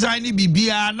I design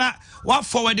bibia na what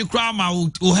forward the crama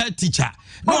who head teacher.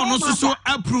 No, so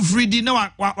approve reading no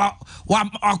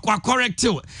correct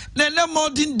you. Then the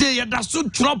modern day that's so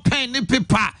drop pen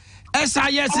paper.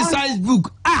 SIS size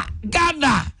book.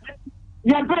 Ghana.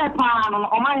 Yeah, good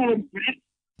pan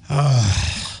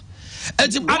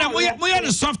it's Adam, we are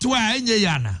the software in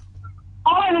Yana.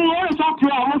 Oh,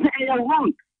 software, I want to say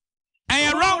wrong. I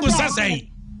am wrong, was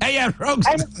say. I am wrong.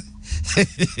 Oh,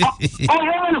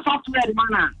 software,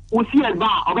 man. We see a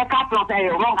bar or a couple of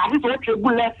wrong. I just want to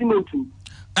good lesson to.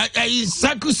 I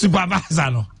Saku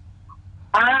supervisor.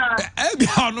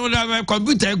 I know that my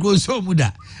computer goes so much.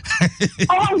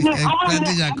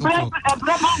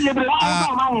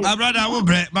 Brother, I will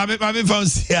break. My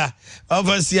phone's here.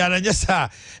 Overseer, and yes, sir.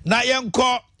 Now, young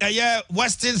call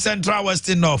Western Central,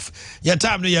 Western North. Your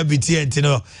time, no, BT, you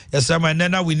know. Yes, sir. And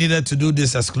then we needed to do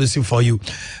this exclusive for you.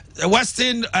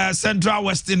 Western Central,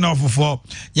 Western North for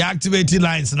your activated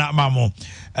lines, not Mamo.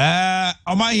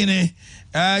 Omanhene.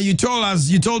 You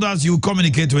told us you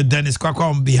communicate with Dennis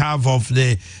Kwakwa on behalf of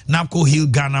the NAPCO Hill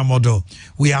Ghana model.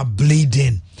 We are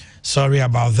bleeding. Sorry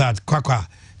about that. Kwakwa,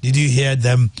 did you hear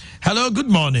them? Hello, good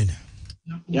morning.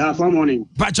 Yeah, good morning.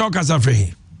 Pacho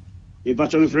Kasafri.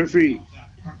 Pacho free.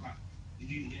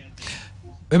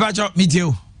 Pacho, meet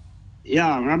you.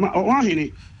 Yeah,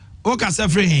 Omanhene. O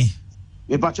Kasafri.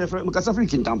 Pacho Kasafri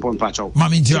Kintampon Pacho.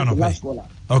 Mami Tiano.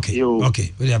 Okay.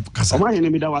 Okay. Omanhene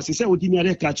mi da wasi se odi mi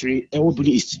are kachiri e wo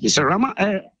police. Mr. Rama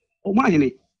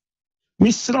Omanhene.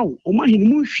 Misraw Omanhene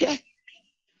mu hwe.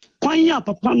 Kwan ya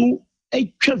papa no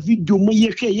etwa video mo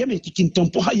ye hwe ye me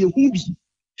Kintampo ha ye hu bi.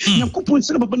 Yakupon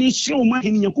se papa ni hwe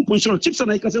Omanhene yakupon hwe chips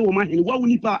na ikase Omanhene wa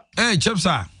woni pa. Chips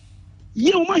ah.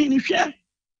 Ye Omanhene hwe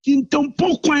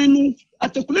Kintampo kwan no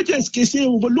articulated case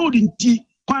overloading ti.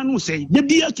 Kwanu say the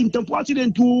be a Kintampo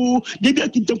accident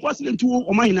to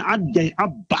Omanhene adden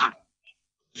aba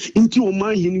into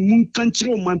Omanhene mun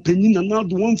kanchire Oman penin na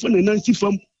do one for Nancy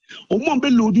fam Omon be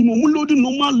loading no mun loading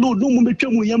no man load no mun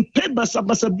betwa mu yam pe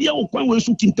basa bia okwan we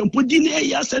so Kintampo di na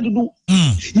ya said do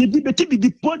ye bi beti bi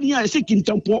podi ya say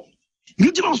Kintampo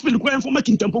regional hospital kwa informa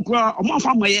Kintampo kwa Oman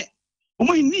fa maye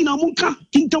Omanhene na mun ka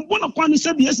Kintampo na kwanu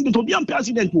say bi accident obi am pe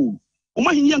accident o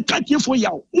Omanhene Yaw katie for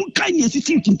Yaw. Unkai ni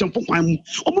sisi kintampo kwan mu.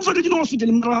 Omufa regional hospital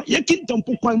mra ye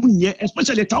kintampo kwan mu nye,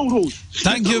 especially town road.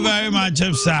 Thank you very much,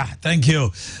 sir. Thank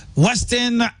you.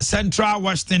 Western, Central,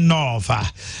 Western, North.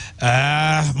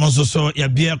 Mososo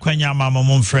Yabia Kwenya Mama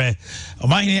Mumfre.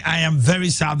 Omanhene, I am very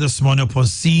sad this morning upon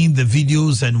seeing the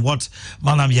videos and what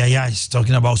Madam Yaya is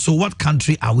talking about. So what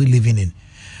country are we living in?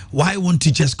 Why won't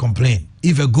teachers complain?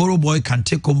 If a Goro boy can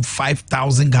take home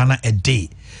 5,000 Ghana a day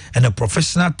and a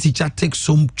professional teacher takes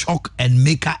home chalk and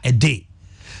maker a day,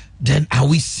 then are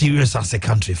we serious as a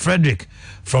country? Frederick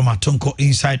from Atonko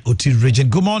inside Oti region.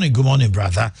 Good morning,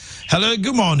 brother. Hello,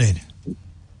 good morning.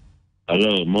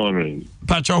 Hello, morning.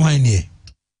 Pacho Omanhene.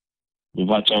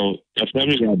 Pacho, if I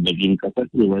have the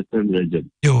capacity Western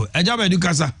region. Yo, Ejabe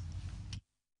Dukasa.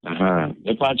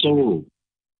 The Pacho,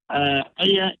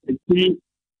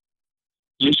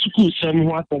 the school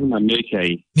somewhat on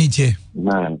Maakye. Meche.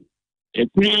 A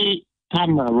pre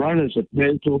time around as a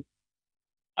plato,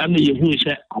 and you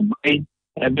say,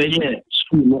 a better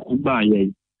school by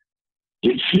a.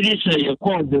 If you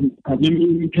call them, I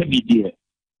mean, dear.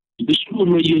 The school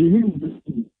where you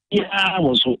I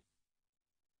was so.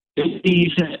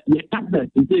 He said, the fact that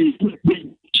they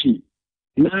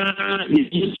now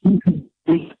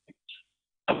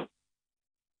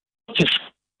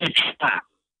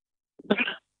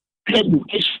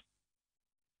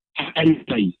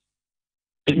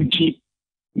it's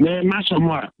me maso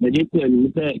mo me dey tell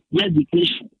you say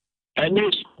education and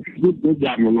this good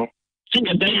program no sing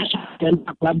a day can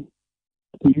club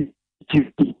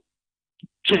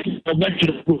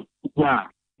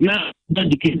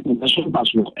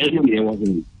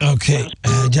okay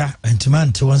ja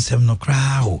entiman to 17 no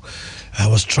crowd. I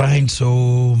was trying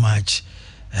so much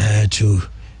to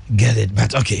get it,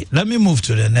 but okay, let me move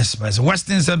to the next person.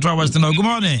 Western, Central, Western. Good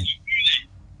morning.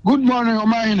 Good morning,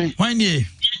 Omanhene. Omanhene.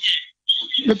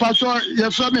 The pastor,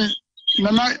 your family,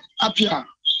 Nana Apia.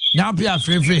 Apia,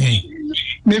 free.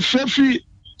 Me free,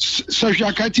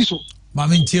 Sajakatiso.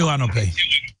 Mamin Tiwano pay.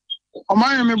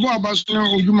 Omanhene, me bo abaso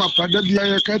Ujuma Pada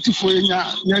Dia Kati for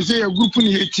ya say a group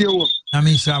in Etio.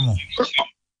 Amin Samo.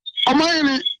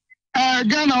 Omanhene,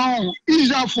 Ghana,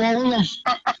 Israel for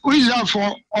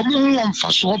Omon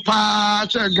Faso Pa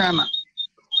Ghana.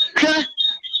 Okay,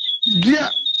 dear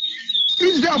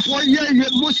Israel for ye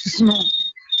Moses no.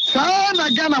 Sana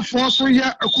Ghana for so ye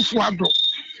Akufuado.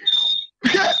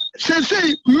 Okay,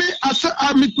 say me as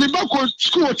I meet me back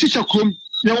school teacher come.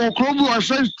 You will club or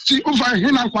friend over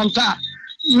Hina Quanta.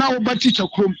 Now, but teacher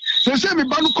come. So say me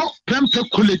Banuko Pempe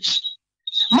College.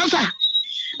 Masa.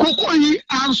 Kokoi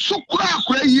and so crack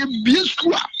ye be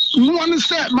school. No one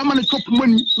said, Mamma top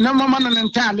money, no mamma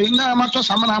entirely, no matter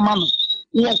Samana man.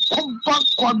 Or come back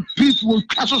on people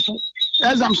castle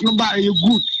as I'm no by you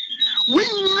good. We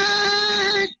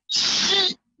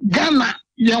see Ghana,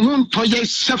 you won't tell you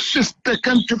surface the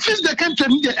country, face the country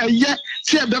a year,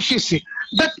 see the face.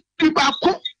 But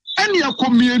people any a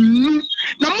commune.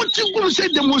 Now, what you go say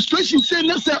demonstration say,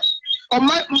 Nessa or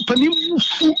my company,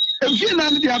 and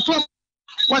Vienna, they are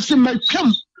was in my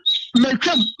camp. My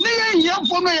camp. Nay, young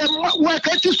for me, work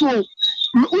at this wall.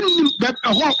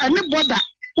 Anybody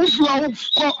who are a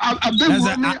big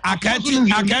I can't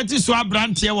see a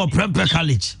brand here or Prempe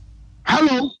College.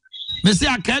 Hello, Mr.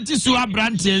 I can't see a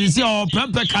brand here, is your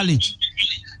Prempe College.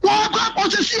 Well, I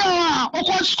got to see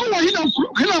our school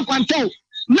here, Quanto.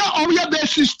 Now, all your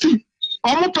best 60.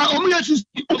 Almost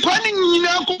planning in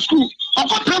our school. I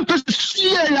got Prempe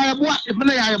see I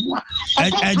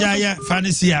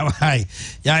fancy why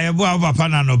ya papa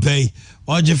na no pay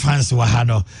oje fancy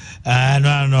wahano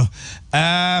no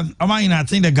I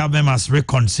think the government must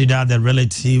reconsider the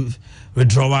relative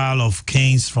withdrawal of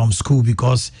canes from school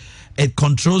because it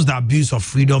controls the abuse of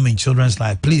freedom in children's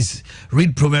life. Please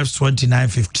read Proverbs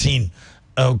 29:15.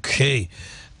 Okay.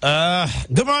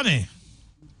 Good morning.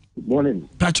 Good morning.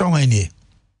 Pacho Omanhene.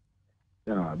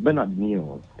 Bernard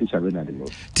Neo, teacher Bernard Neo.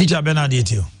 Teacher Bernard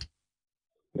Neo.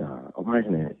 Yeah,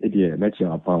 Omanhene, idiot, let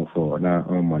you pound for now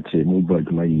much move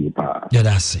to my pa. Yeah,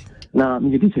 that's it. Now,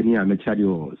 me teacher near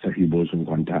Mechario Sahibo Sun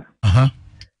Quanta.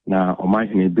 Now,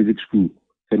 Omanhene basic school,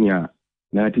 Senia,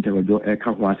 now teacher will do a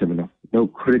count one seminar. No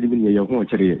credit in your home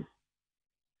cherry.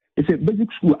 It's a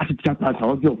basic school as a chapter.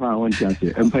 I'll give one chance.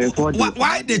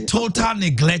 Why the total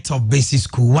neglect of basic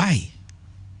school? Why?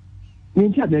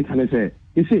 Me can say.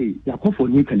 You say you call for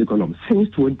new curriculum since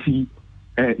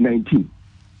 2019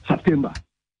 September.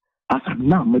 As of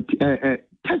now,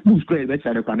 textbooks grade that's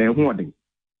a hoarding.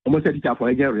 Almost a teacher for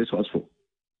a resourceful.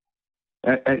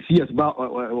 CS about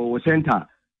center.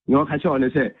 You know, catch on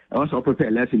and say also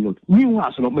prepare lesson notes. New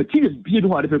has no materials be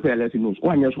the prepare lesson notes.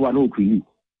 1 year one no create.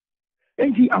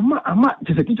 enti ama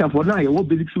just teacher for now you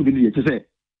basic school ni ye say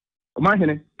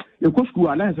Omanhene you go school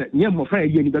and say nye mo fra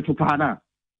ye ni beto pa na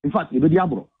in fact e be di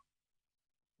abro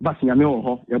but nyame wo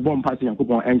ho ye bom pass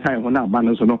Yakobon enkan ho na ba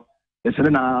no so no yes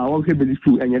na wo he basic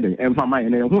school enye den emfa ma ye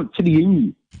na ho chiri ye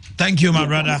nyi. Thank you, my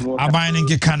brother. Abainin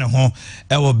Kekano,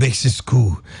 our basic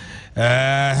school.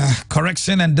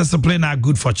 Correction and discipline are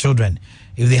good for children.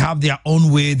 If they have their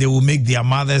own way, they will make their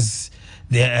mothers,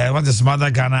 what is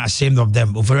Mother Ghana, ashamed of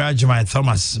them. Uferajima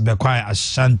Thomas Bekwai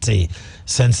Ashanti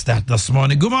sends that this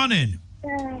morning. Good morning.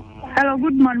 Hello,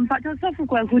 good morning. Pacho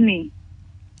Sofukwa Kuni.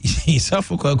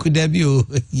 Sofukwa Kudebio,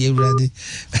 ye ready.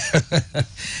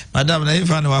 Madam, na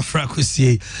ifan wa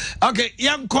frakusie. Okay,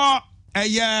 Yanko,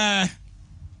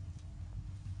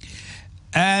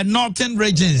 northern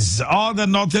regions, all the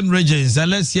northern regions,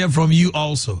 and let's hear from you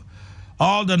also.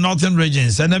 All the northern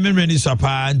regions, and I mean,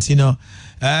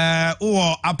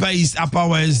 or upper east, upper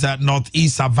west,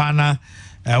 northeast Savannah,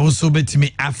 also bet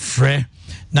me Afre.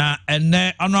 Now, and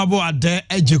honorable Ade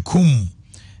Ejekum,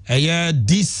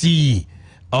 DC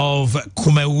of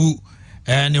Kumewu,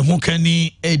 and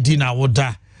Hukani Edina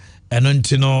Woda, and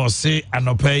Untino say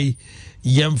Anope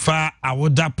Yemfa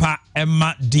Awodapa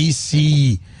Emma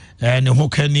DC. And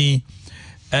Hokani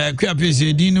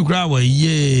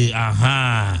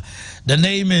the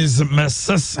name is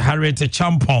Mrs. Harriet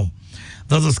Champon.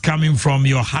 This is coming from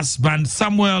your husband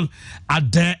Samuel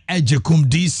Ade Ejekum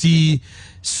DC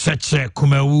Seche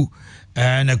Kumewu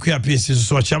and a queer piece is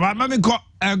so chabba. Mammy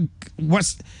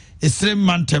what's a same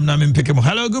man tem na pick him.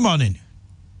 Hello, good morning.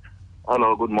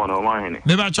 Hello, good morning, Omanhene.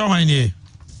 Maybe I try my name.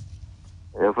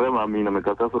 If I mean, I'm a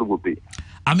catastrophe.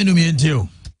 I'm in me and you.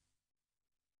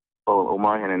 Oh,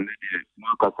 Omanhene,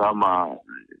 Makasama,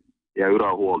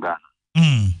 Yaura Huoga.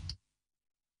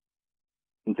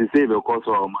 To say because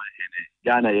of Omanhene,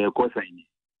 Ghana, your cousin.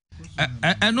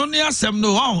 And only ask them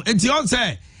no, it's your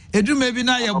say. It do maybe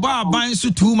now your bar binds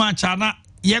to too much, and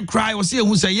ye cry or see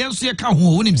who say, yes, you can't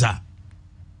who him, sir.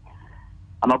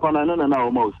 And upon another now,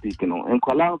 almost speaking, and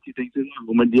call out to take the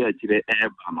woman dear to the air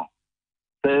panel.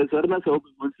 So, I must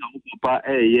open myself, Papa,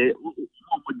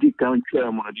 Dick and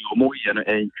Chairman of the Omoyan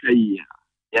and Chay.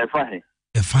 Yeah, fine.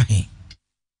 Fine.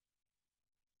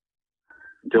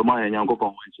 To my young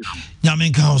couple,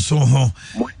 Yamin Council.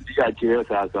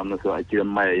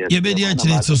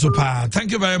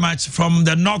 Thank you very much. From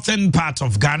the northern part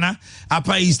of Ghana,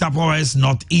 upper east, upper west,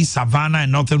 northeast, Savannah,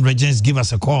 and northern regions, give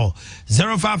us a call.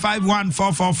 0551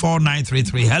 444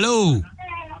 933. Hello.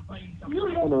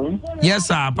 Hello. Yes,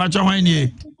 sir. Pacho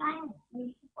Hoini.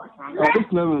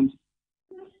 Clement.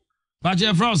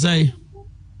 Pacho Frost, eh?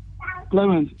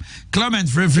 Clement,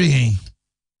 free.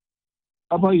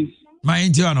 Upper east. My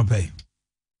Intiano pay.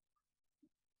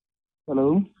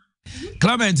 Hello.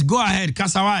 Clement, go ahead.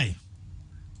 Kasawai.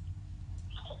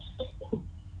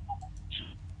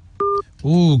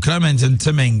 Ooh, Clement and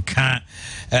Timinka.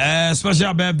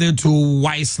 Special birthday to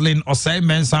Wiseline Osei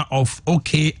Mensa of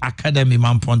OK Academy,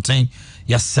 Mampontain.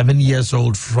 You're 7 years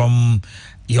old from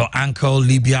your uncle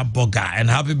Libya Boga. And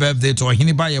happy birthday to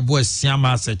Ohiniba Yabo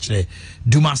Siama Seche.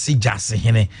 Dumasi Jasi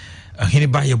Hine.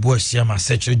 Ohiniba Yabo Siama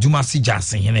Seche. Dumasi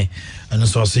Jasi Hine. And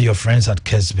also your friends at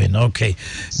Kessben. Okay.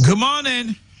 Good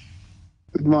morning.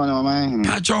 Good morning, Omanhene.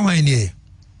 Pacho Hoini.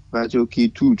 Pacho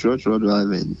K2 Church Road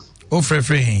Island. Oh, free.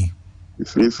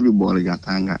 Free ball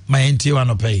gatanga. My NT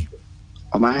one pay.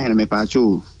 Omanhene me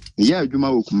Pacho. Yeah,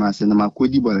 Juma Ukumase na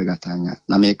makodi ball gatanga.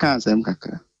 Na me kan sem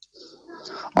kakra.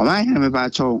 Omanhene me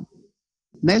Pacho.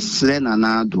 Nesre na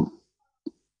nado.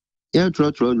 Ye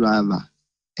Church Road driver.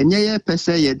 Enye ye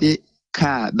pese ye de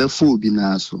car before bi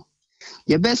na so.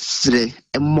 Ye besre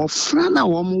emofra na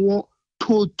wo mo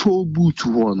toto boot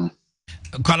ho no.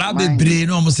 Kwala bebre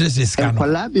no mo sese ska no.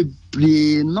 Kwala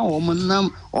bebre no wo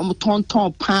nam wo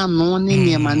tonton pan no ne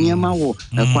niema wo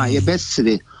kwa ye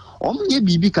besre nye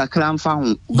bibi kakra mfa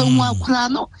ho be hu akra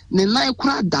no ne nan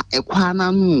kra da ekwa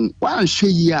na no wan hwe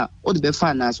yi a o de be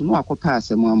fa na so no akopa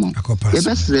asem am ye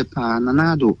besre pa na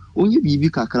nado onye bibi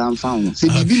kakra mfa ho se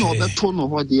bibi no obeto no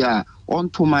ho de a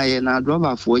onto maye na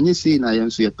driver fo onye sei na ye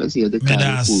nso ye pese ye de ka ko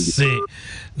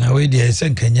na we de se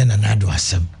nkanye na nado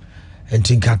asem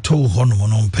entinka to ho no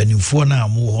no mpanimfo na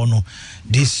amu ho no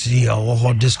this year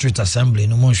ho district assembly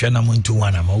no mo hwe na mo ntu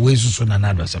wana ma we susu na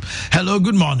nado asem. Hello,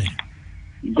 good morning.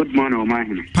 Good morning,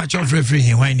 Omanhene. Pacho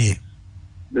free when you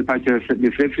the Pacho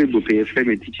the free book is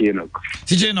family teacher Enoch.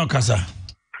 Teacher Enoch kasa.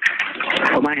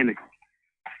 Omanhene.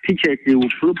 Teacher you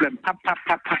problem papa.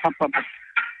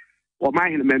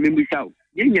 Omanhene me member shout.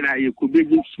 Nyina you could be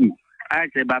good school. I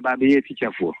say baba be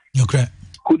teacher for. Okay.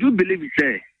 Could you believe it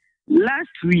say last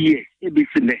 2 years e be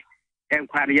sine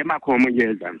enkware ye makomo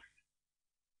years am.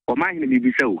 Omanhene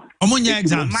maybe so. Omunye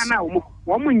exams.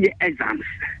 Omunye exams.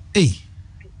 Hey.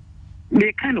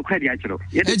 Me kind of credit actually.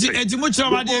 Eti mo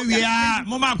chira ba de wia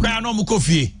mo ma kwa no mo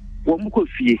kofie. Wo mo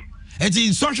kofie.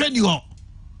 Eti social ni ho.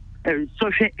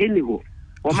 Social anyhow.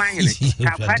 Omanhene.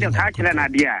 Ka kwa de ka chira na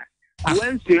dia.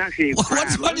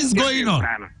 What is going on?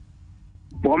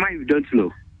 Woman, you don't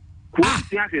know.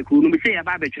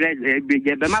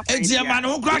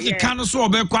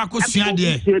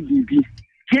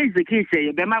 Here's the case,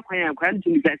 you be my client,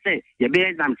 to say, you be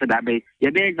exams to that bay,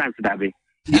 you be exams to that bay.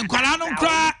 And Kalano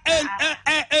cry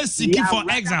seeking for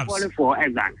exams. For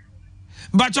exams.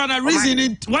 But on a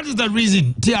reason, what is the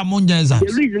reason? Tia Munja exams.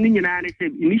 The reason in United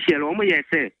States, initially, Omo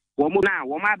say, Womuna,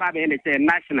 Woma Baby, and say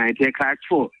national into class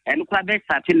 4, and Quebec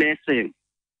started lesson.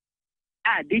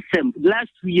 This last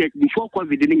 2 years before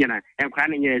COVID in United and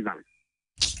crying exams.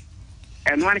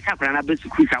 And one couple and a bit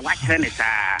of Chris, I watch it.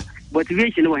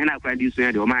 Motivation way na kwa di so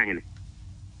ya de o man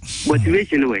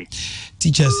motivation way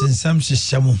teachers in some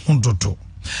system hundoto.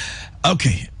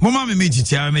 Okay, mama me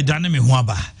titi me dane me ho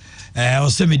aba o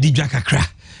se me di dwa kakra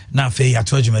na fe ya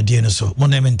to adwumadie no so mo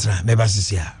na me ntra me ba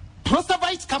sisia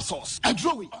Prostavite capsules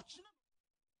adrowi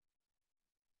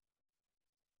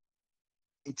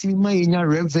it may in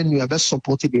revenue be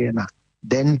supported there na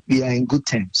then we are in good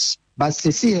terms, but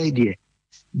see idea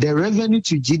the revenue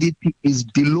to GDP is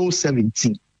below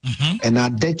 17. And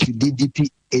our debt to GDP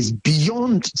is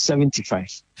beyond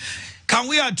 75. Can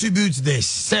we attribute this,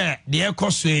 sir? The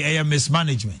cost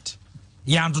mismanagement.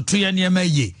 Yanto to your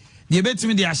ye. The bet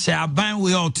me the share ban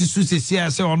we all to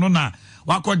say or no na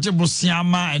wakojibo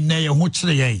siama and nay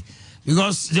huchre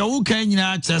because the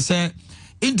Ukraine say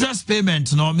interest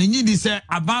payment no meaning this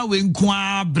about when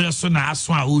kwa bresona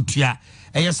aswa utia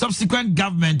a subsequent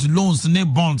government loans ne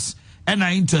bonds and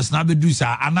interest na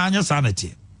bedusa ananya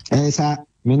sanity.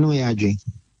 This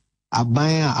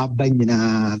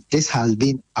has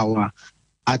been our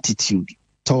attitude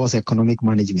towards economic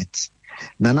management.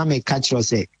 Nana may catch us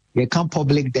say, you can't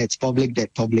public debt. A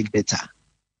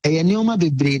neoma be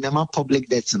brain ama public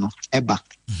debt no eba.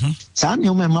 Sa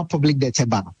neoma ma public debt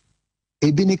eba no.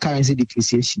 Ebini currency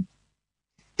depreciation.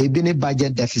 Ebini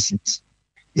budget deficit.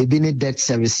 Ebini debt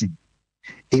servicing.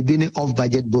 Ebini off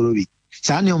budget borrowing.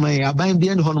 Sa neoma ya ban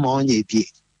bien hono ma onye epie.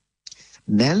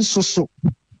 Nenso so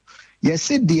yes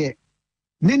dear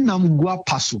ninam gua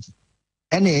paso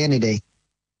any day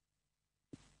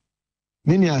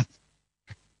ninya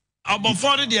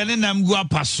abofo de ninam gua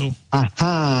paso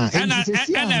and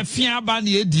afia ba na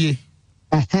edie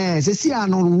se si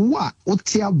anu wa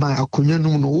otia ba akonya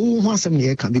no wo ho asem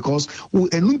ne ka because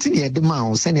enunti ne de ma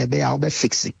o se ne be ya be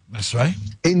fixing. That's right.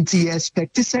 Enti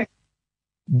expect say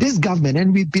this government,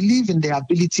 and we believe in the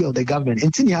ability of the government.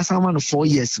 Enti ne asama 4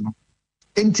 years no.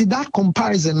 Into that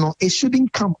comparison, no, it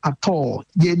shouldn't come at all.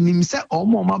 Ye nimse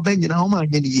omo ma benjina oma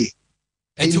ye.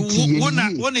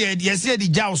 One yes the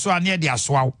jaw so near the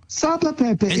aswaw. Sapa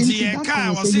pepe. Into ye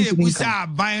car was say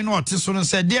busa buying or tisun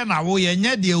said there na wo ye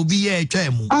nya de obi ye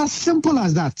twemu. As simple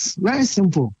as that. Very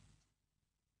simple.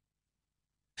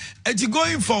 It's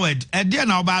going forward, and there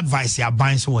now bad advice ya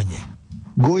buying so one ye.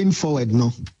 Going forward,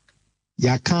 no.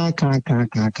 Ya can.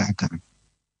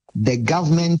 The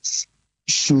government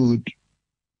should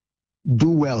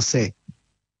do well, say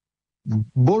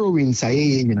borrowings are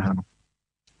they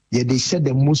share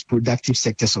the most productive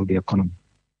sectors of the economy.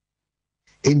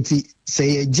 And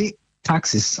say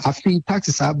taxes, after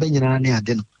taxes are being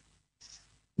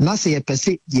na say a per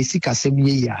se yesika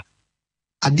semi ya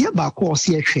adia ba ko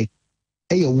se ehwe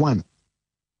one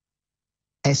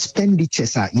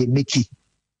expenditures are ye make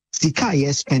sika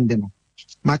ye spend no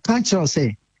makancho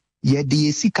say yeah,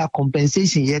 the Sika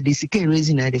compensation, yeah, the Sika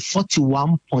raising at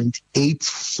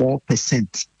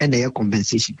 41.84% and the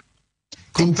compensation.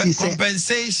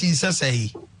 Compensation,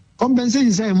 say. Compensation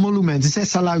is a emolument, it's a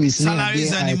salaries.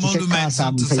 Salaries and emoluments,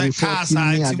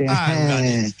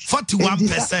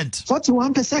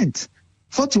 41%.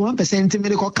 41%.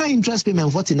 Medical interest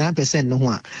payment 49%. No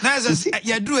one.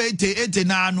 You do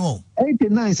 89 no.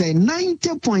 89 say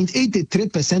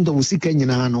 90.83% of Sika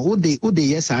no. What they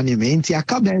yes anime. Inti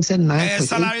akabe say 9%.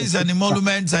 Salaries and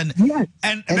emoluments and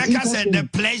Becca said the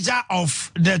pleasure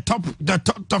of the top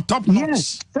notch.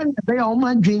 Yes. They are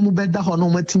my dream better hono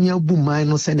matini bu mine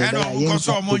no send it.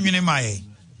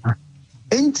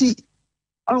 Inti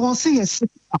I will say yes.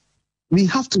 We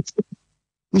have to.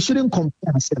 We shouldn't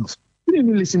compare ourselves. We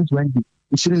shouldn't listen to anybody.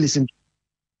 We shouldn't listen.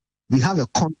 We have a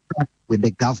contract with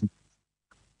the government.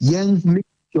 Young, make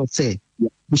sure say we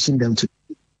are pushing them to.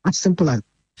 As simple as.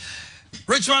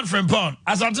 Richard from Pond,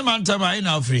 as a man, I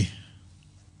now free.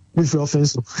 This is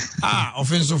offensive.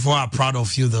 Offensive. I'm proud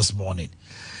of you this morning.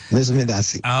 Miss me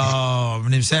that's it. Oh,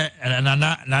 when say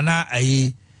Nana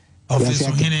office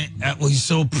was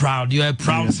so proud. You are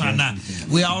proud, son.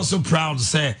 We are also proud to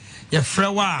say your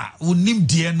frewa unim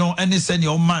dear no any send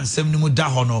your man semnimu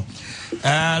dahono.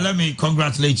 Let me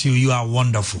congratulate you. You are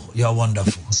wonderful. You are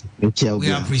wonderful.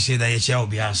 We appreciate that you shall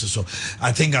be asked. So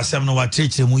I think I said no what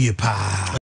teach them we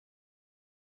pa.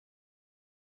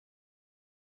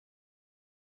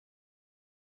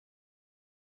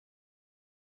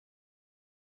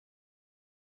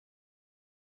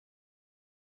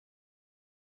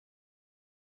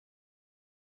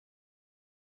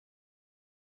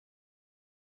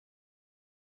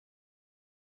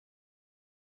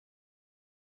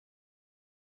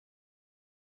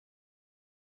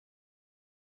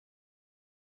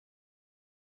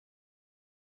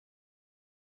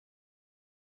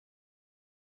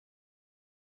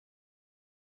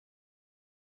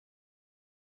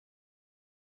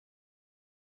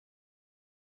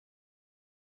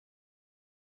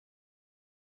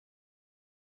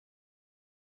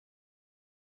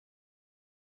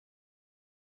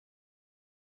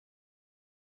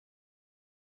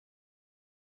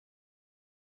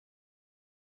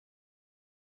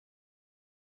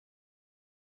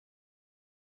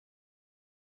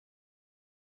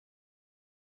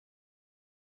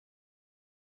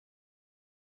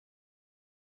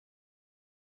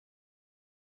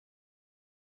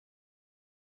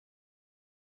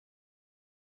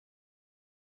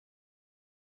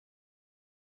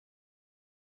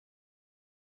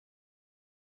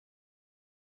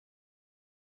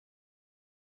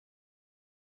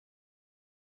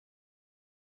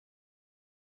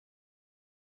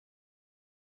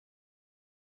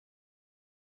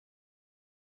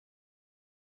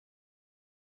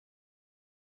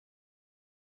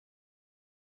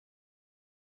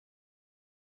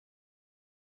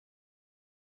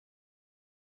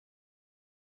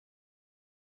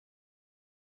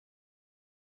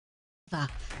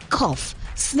 Cough,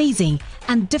 sneezing,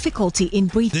 and difficulty in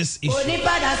breathing. This issue.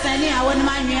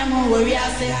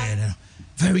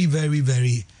 Very, very,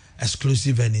 very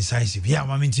exclusive and incisive. Yeah,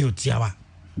 mami tio tiawa.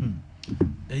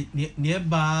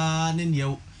 Nearby,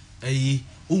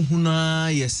 uhuna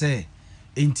yese.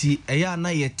 Inti eya na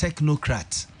ye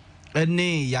technocrat.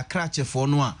 Ene ya krache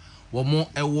fonwa. Wamo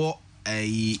ewo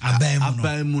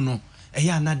abamuno.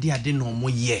 Eya na dia de no mo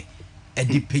ye.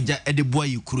 Edi peja edi boy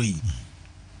yukrui.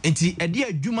 Enti edi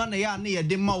adwuma na ya na ye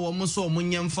de ma wo mo so mo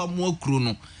nyemfa mo akuru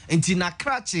no enti na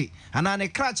krache ana ne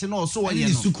krache no so wo ye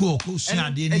no suku ko sua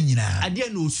ade ni nyina ade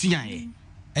na osua ye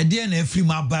ade na afri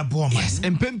ma ba bo ma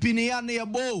empempi ne ya na ye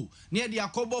bo ne de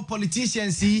akobo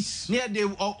politicians ne de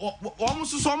wo mo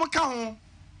so mo ka ho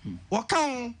wo ka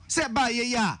ho se ba ye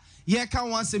ya ye ka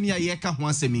ho asemi ya ye ka ho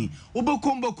asemi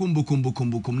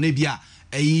obokombokom ne bia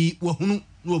ayi wo hunu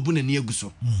no obu na ne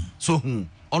aguso so hu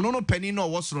ono no pani no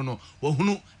wosoro no wo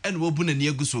hunu ene wo bu na ne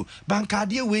aguso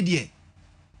bankade we de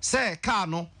se ka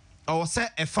no o se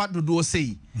efa dodo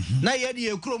sei na ye de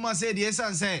ekroma se de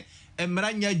esan se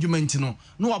emra nya adwumanti no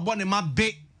no wabɔ ne ma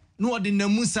be no de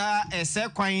namusa ese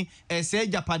kwan ese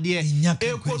japade e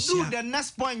kodu the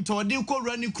next point o de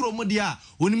korura ni kromo de a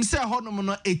onim se honom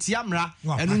no etiamra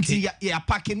enu nti ya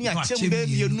pake ni a chembe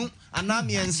bienu ana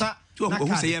miensa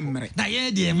na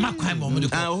ye de makwan mo de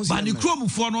ko ba ni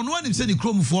kromfo no no anim se ni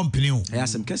kromfo mpene o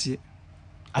asem kase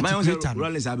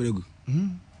Rollins abregu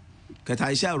kata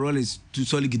Aisha Rollins to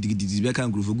solid gidigidi be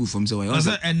kan grofo gu fom se wa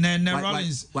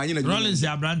Rollins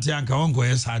ya brante anka wonko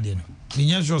yes ade no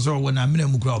ninya so so wona mena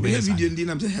mu kura obe video ndi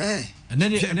nam se ene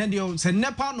de se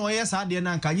nepa no yes ade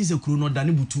na anka yise kru no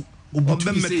dane butu obutu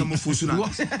be metamorphose na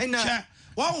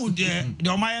wa wo de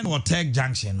omaye no tag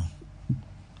junction no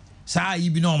sa yi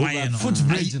bi no omaye no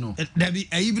footbridge no there be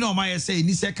yi bi no omaye say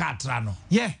ni se ka tra no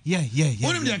yeah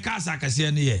onim de ka sa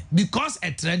kase ne ye because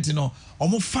a trend no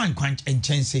omo fan kwan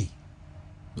enchense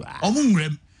omo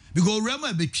ngrem because rem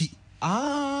abetwi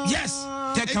yes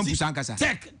tech campus ankasa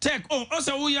tech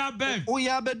also we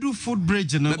are do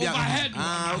footbridge no overhead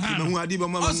okay me hu adi ba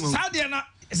ma sadia na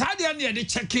de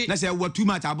check na say what too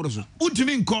much abro so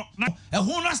utumi nko na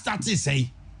ehun na start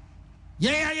say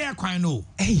yeah kwan no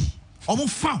omo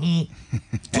fa ho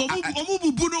to omo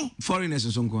bubu no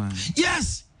foreigners so nko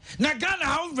yes na Ghana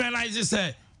how realize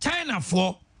say China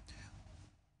for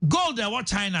gold that what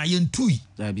China yen tui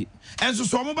dabi enso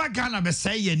so omo ba Ghana be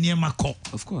say ye niema ko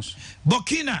of course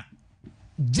Burkina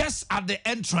just at the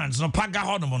entrance no paga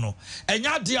hono no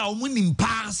enya de a omo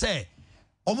nimpa say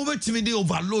omo betimi de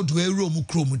overload we ru omo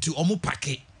krom ti omo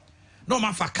pake no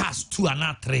ma fa cars 2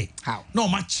 and 3 how no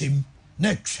ma chem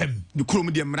na twem the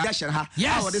krom de mra ya shere ha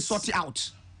how they sort it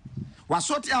out was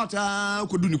sort out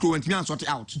could do Nico and me sort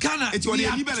out. Ghana, it's Ali,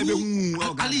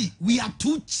 we are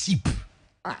too cheap.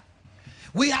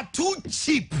 We are too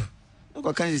cheap.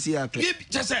 What can you see?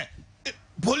 Just say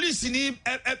police need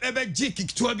a jig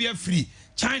to be free.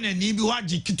 China need be what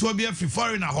jig to be free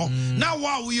foreigner home. Now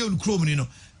while we on Chrome, you know,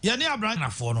 you're near brand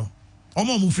for no.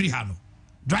 Omo free hano.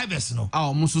 Drivers no.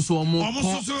 Mususu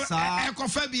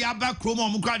Ekofe bi aba Chrome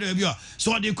omo kwa de bi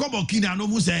so they come Burkina no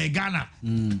mu say Ghana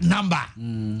number.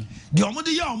 The omo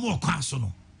de ya omo kwa so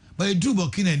no. But do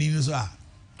Burkina ni no so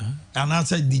and I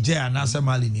said DJ and I said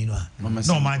Mali ni no.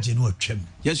 No imagine no twem.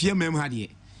 Yes, ye mem had ye.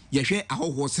 Ye hwe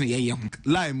ahoho sen ye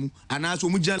lime and I so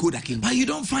mu jan code akin. But you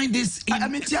don't find this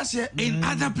in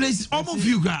other places. Omo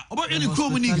view ga. Obo any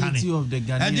Chrome ni Ghana.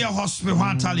 And their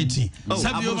hospitality.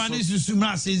 Sabi o mani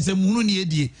susuma say munu ni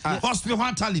edie.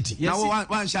 Hospitality. Now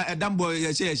one shot a damn boy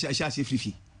ye say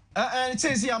free. And it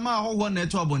says here ma ahoho na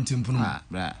to abontim pu no.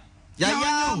 Bra.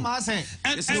 Yeah,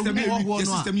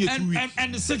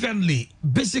 and secondly,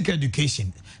 basic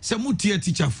education. Some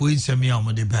teacher for insomnia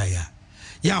on the buyer.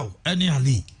 Yaw, any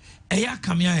Ali. Eya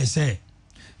kamia say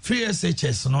free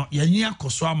SHS no yanya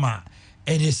koswama.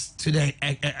 It is to the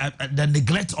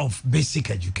neglect of basic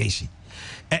education.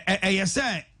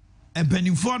 Say a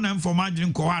penny for them for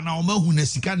margin koana or mahuna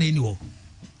sika na anywhere.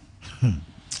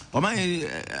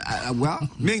 Well,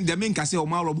 the main can say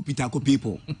Omaro Pitako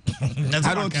people.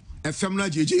 I don't a family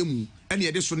JJ any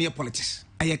additional near politics.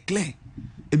 I clear.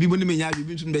 A bit when me have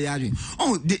been to the yard.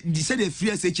 Oh, they said the free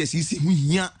SHS is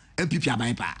here and people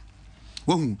by pa.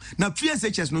 Well, now free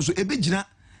SHS no so a bit na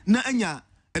anya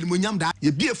and munyam that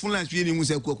you be a full line training who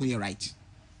say cook on right.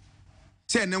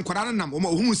 Say them Koranam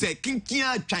who say King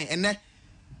Kia Chine and that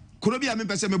could be a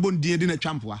member say me bon dear dinner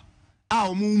champua.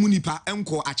 Our munipa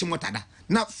enko achimotada.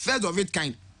 Now first of it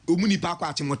kind munipa kwa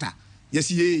achimota.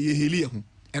 Yes ye helia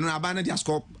and abana dia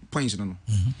score points no.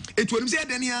 It will say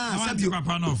then ya sabi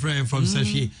papa no friend from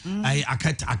Sashi I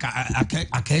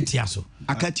akatiaso.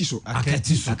 Akatiso.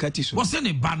 What's in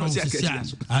the banner and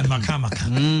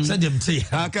makamaka. Said them say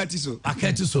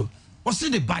akatiso. What's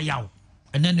in the buyout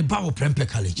and then the bow prempe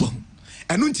college.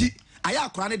 And unti aya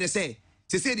krane de say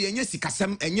say the enye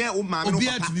sikasem enye o ma no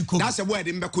papa that's a word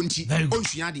in bekonti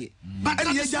onhua de but the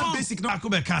basic no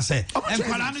akobe can say and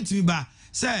kwala no to ba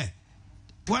say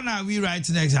when are we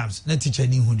writing exams na teacher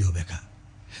ni hu de obeka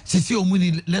sisi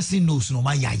omuni lesson notes no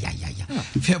ma ya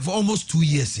for almost 2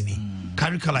 years ni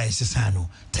curricular exercise no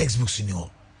textbooks ni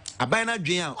all abana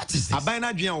dwen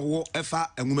wo efa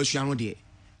enwomasua no de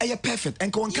eye perfect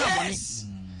enka won ka boni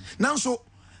now so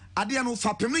ade no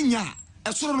fa pem nya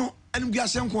esoro no and we are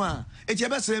saying, it's a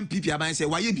best MPP. I say,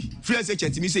 why you be free as a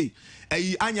chat me say,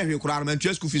 I anya here, and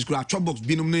school fees, chop box,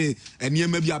 binum, and near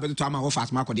maybe able to time of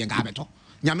fast market, the gabeto.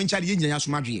 Yamincha, the Indian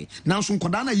Sumadri. Now, some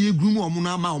Kodana, ye groom or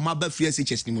Munama or Mabba free as a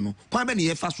chestimono. Quite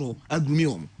ye fast roll, a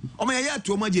groomium. Oh, my year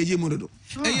to my JJ Mundo.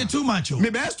 Hey, too much.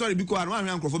 Maybe a story because I run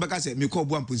around for Becca said, me call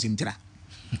one pussy.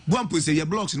 One pussy, your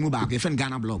blogs in Mubak, if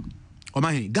Ghana blog. Oh,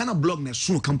 my Ghana blog, na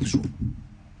soon campus.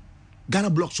 Ghana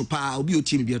blog so pa, will be your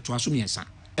team be a trasumia, son.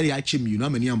 I chim you know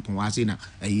many ampon was in a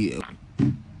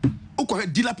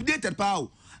dilapidated power.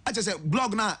 I just said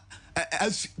blog now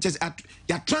just at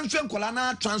your transfer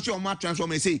colana transfer my transfer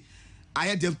may say I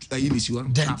had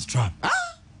death trap.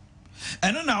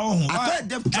 And now I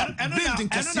death trap and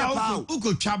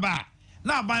Uko Chaba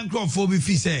now bankrupt for me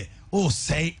say oh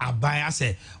say I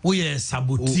say we are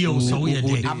sabotio so we are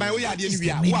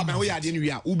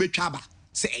Ube Chaba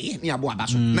say near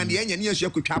Boabaso Nandi near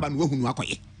Shako Chaba and Wohun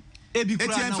Ghana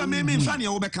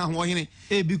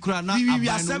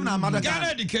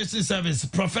Education Service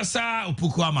Professor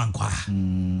Opuku Amankwa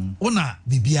Ona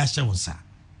Bibia Shawonsa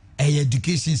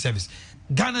Education Service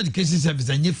Ghana Education Service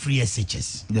and free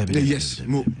SHS. Yes,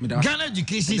 Ghana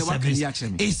Education Service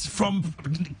is from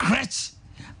crèche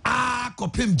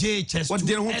kopim JHS. What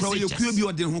they won't cry, you could be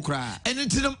what they won't cry. And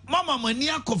until Mama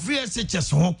Mania free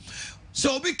SHS home.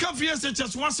 So become free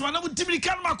SHS once one would typically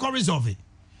can resolve it.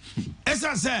 As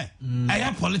I say, I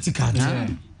have political.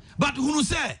 But who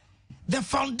say the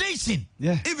foundation,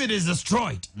 if it is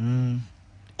destroyed, to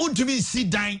me see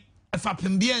dying if I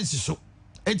can be so.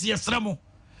 It's yes, Ramo.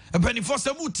 A penny for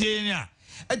some a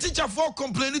teacher for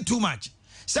complaining too much.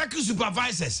 Second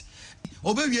supervisors,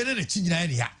 obey your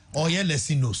area or your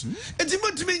lesson notes. It's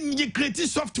about to mean creative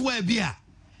software beer.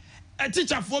 A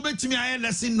teacher for bet me I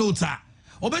lesson notes.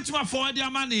 Obey to my forward your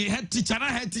money, head teacher, and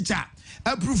head teacher.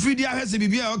 A proofreader has to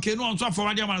be okay. No one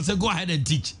forward your man say go ahead and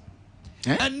teach.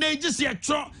 And they just say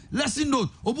lesson note.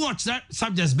 Watch that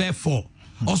subjects bear 4.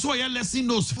 Also, your lesson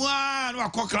notes. One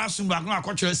classroom back now. I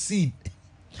got your scene.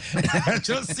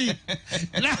 Chelsea.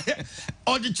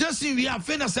 Or the Chelsea we have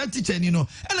famous teacher, you know.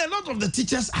 And a lot of the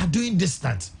teachers are doing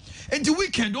distance. And the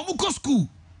weekend, we go school.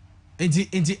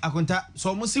 Enti akonta so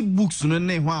almost books no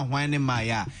ne hwan ne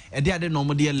maya e dey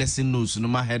normal dey lesson notes no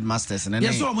my headmasters na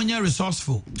yes so many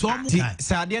resourceful so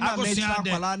say dey na make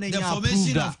akwala na ya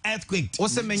formation of earthquake o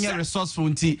say many resourceful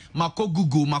nti mako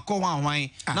google mako hwan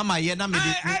na maye na me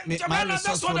my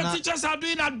that's what the teachers are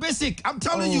doing at basic. I'm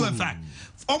telling you a fact.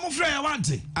 Omo frɛ ya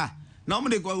want na omo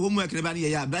dey go homework ne ba ne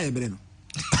ya ba e bere no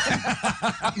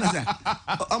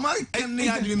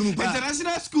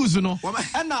international schools no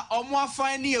and na omo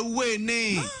find a way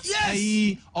ne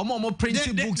omo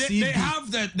printing books they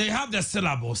have the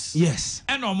syllabus yes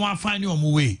and omo find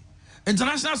omo way.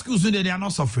 International schools they are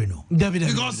not suffering no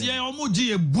because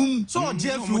omo a boom so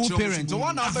dear few parents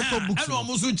one of the books and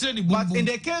omo so training but in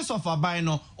the case of abai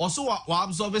no also wa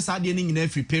absorb sade ni nyina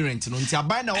free parent no nti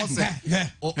abai na was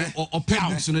or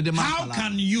parents no the man how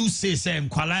can you say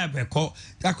nkwala ebeko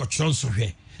akotro so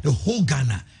hwe the whole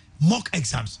Ghana mock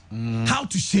exams how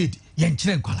to shade yen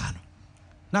kire nkwala no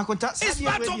na kota it's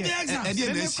part of the exams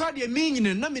me crowd the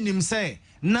meaning na minim say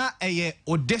na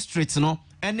o district no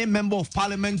any member of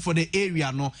parliament for the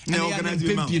area no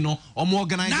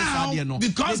organize now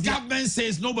because government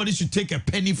says nobody should take a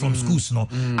penny from schools no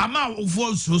ama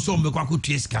for so mbekwa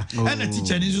tueska and the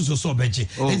teacher needs so beji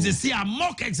is they see a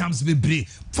mock exams be break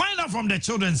find out from the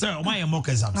children say o my mock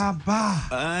exams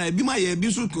bi ma ye bi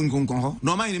so konkon ho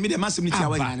no ma me de masem ni tia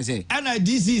wa yan say and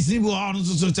DC si bo on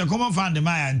so to come find the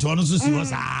man to on so si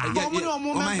was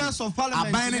members of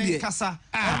parliament kasa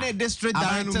and district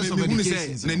directors of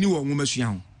education na ni wo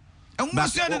masua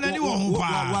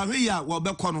ya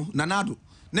wabekọ no nanado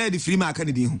na edi free mark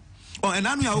ne din ho o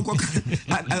enanu ya wokọ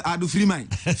adu free man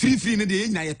free ne de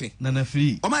nyina yepe na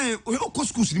free o man o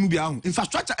schools ni mu bia ho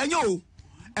infrastructure enye o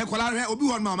ekola hwe obi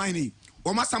won ma man ni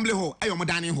o ma assembly hall ayo mo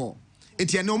dane hall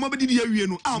enti ene o ma bedi dia wie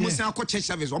no a mo san akọ church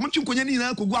service o mo twinkonya ni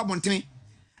na kogu abontene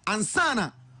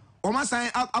ansana o ma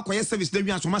san akoye service da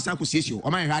wi aso ma san akosiesie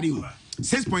o man hware o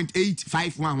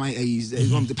 6.851 is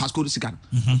on the passcode sikan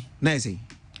na say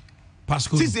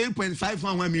Pasco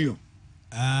 68.511 million.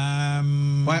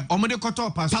 Omode koto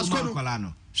Pasco kwala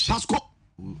no. Pasco.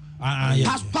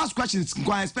 Past questions,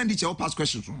 expenditure or past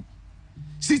questions.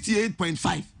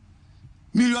 68.5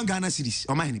 million Ghana cedis.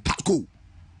 Omanhene Pasco.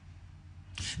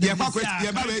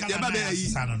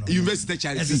 University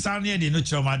charity. It's sound near the no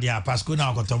choma dia Pasco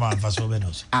na koto ma faso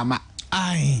benos. Ama.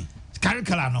 Ai.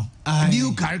 Curriculum no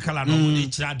new curriculum no we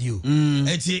radio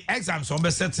eti exams on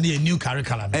be set a new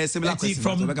curriculum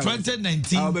from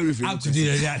 2019 out to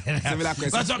the similar question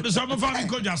but some family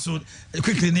go just so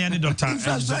quickly near the doctor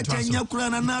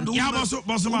yeah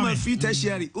boss mama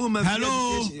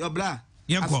hello obla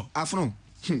yeko afro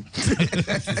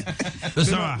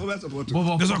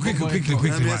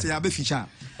quickly ya be feature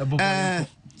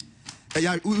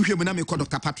ya uhwe mu na me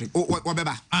Dr. Patrick o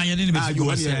beba ya ni be see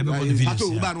be the video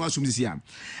pato ba no asum this ya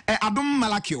adom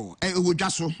malakio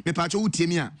wodwa so me pa cho wutie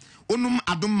mi a onum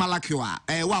adom malakio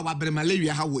a wa bere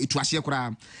malaria ha wo etuase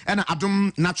kora na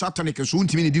adom natural tonic so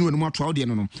untimi ne din wonu ato de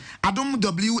no adom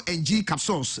WNG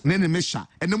capsules ne mesha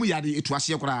enam yade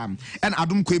etuase kora na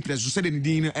adom koi press so se de ne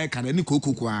din ka na ni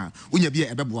kokoko a unya bi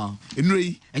e beboa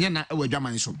enuri enya na e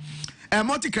wadwaman so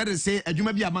multi credit say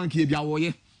adwuma bi abanka e bia wo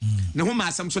ye ne ho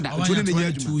masam so da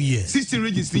 22 years 16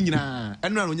 regions ni nyina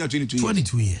enura no nya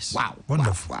 22 years wow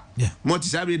wonderful yeah multi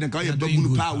sabre na ka ye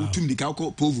babunu pa utum di ka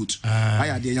ko povut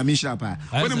aya de nya misha pa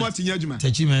when multi nya adwuma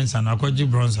achievements and akwaji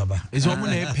bronze aba is wo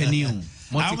na penny o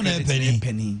multi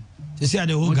penny you see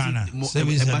the whole Ghana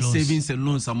savings and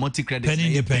loans and multi credit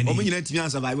penny omo nyina timi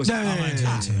answer by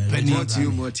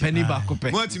penny ba ko pe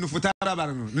multi no futara ba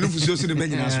no no fuso so de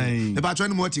banyina so e ba twa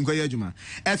no multi nko ye adwuma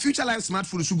future life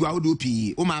smartphone su gu awodo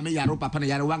pi o ma me yaro papa na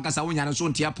yaro wankasa wo nyare so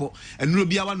ntiapo enuro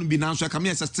bia wa no bi nanso ka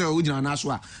me still wo nyina na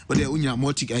so a wo de unya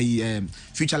multi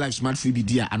future life smartphone bi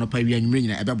dia anopa wi anwumre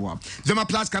nyina ebebo Zema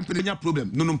Plus company nya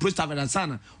problem no prostate and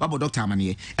sana wa bo doctor amane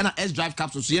e na S drive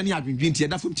capsule so ye ne adwendwen ntia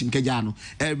da fom timkaja no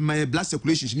blood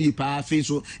circulation ni pa fe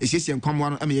so esiesie nkwamwa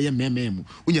no am ye mmemu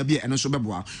unya bia eno so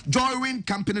beboa Joywin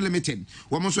Company Limited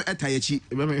wo mo so etayechi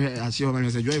asie wo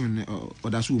ma se Joywin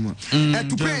odasu mo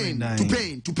to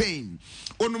pain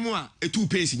onumu a etu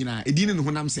pains nyina edine ne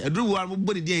honam se edru wo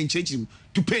bo de dia nchechim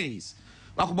to pains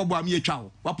wakobobo am ye twa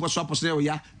wo wapo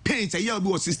ya pains aye obi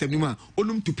wo system ni ma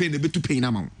onum to pain e be to pain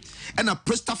ama e na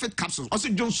Prostafit capsules also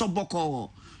Johnson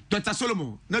Boko Dr.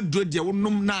 Solomon na dro dia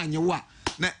wonum na anyewa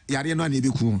na yare no na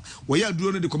ebeku wo ya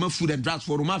duro no de come food and drugs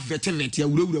for ma vet ya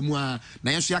wurawura mu a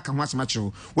na yeso aka ho asema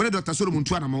kyerɛw wo ne Dr. Solomon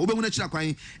Tuanama wo behu na kyira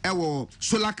kwan ɛwɔ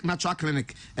Solak Natural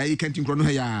Clinic you can think no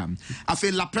ya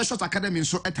afi La Precious Academy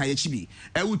so eta ya chibi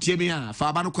wotie me a fa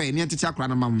aba no kwa ne ntete akora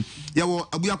no mam ye wo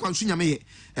abua kwa nso nyame ye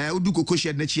odu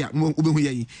kokoshi na chi a wo behu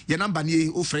ye number ne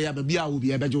o frɛ ya ba bia wo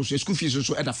bia beje so school fees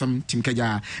so eta fam tim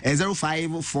kaja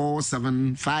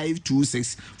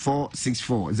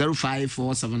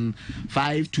 0547526464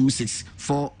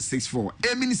 0547526464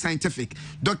 Emin Scientific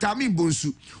Dr. Amin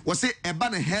Bonsu was say eba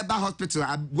na Herbal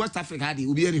Hospital West Africa hadi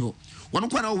obi ani ho wono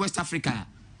kwa na West Africa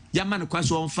ya man kwa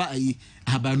so onfa ayi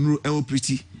habanuru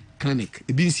pretty clinic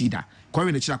ebi nsida kwa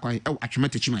we na kira kwan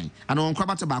atwemete chiman ana on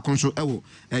kwabata ba kon so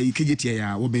ikejetie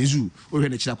ya wo benzu wo hwe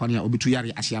na kira kwan ya obitu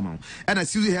yare ahia ma ana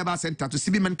Sibi Herbal Center to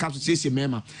Sibi Men Capsule sie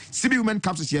mema Sibi Women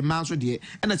Capsule sie ma so de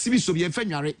ana Sibi so ye fa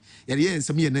nware ye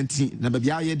nsem ye nanti na ba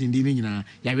bia ye dindin ni nyina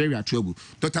ya wewe atoabu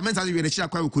Dr. Mensa we na kira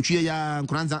kwan kotwie ya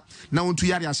nkranza na wontu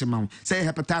yare ahia ma say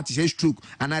hepatitis stroke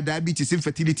ana diabetes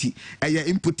infertility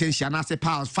impotence na say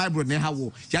piles fibroid na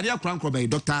hawo yare akran krobai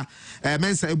Dr.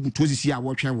 Mensa ebutozi si a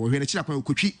wo twen wo hwe na kira kwan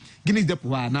kotwi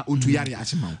na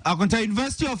Akonta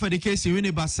University of Education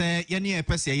Unibase yani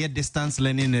epese ye distance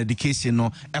learning education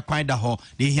no ekwaida ho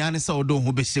de hiane se odo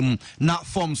ho besem na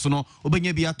forms no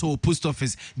obenye bia to post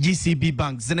office GCB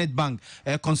Bank Zenith Bank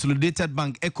Consolidated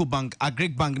Bank Eco Bank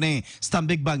Agric Bank ne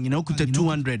Stanbic Bank you kuta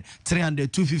 200 300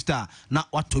 250 na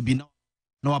watobi na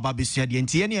no ababisua de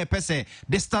nti ene epese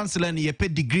distance learning ye pe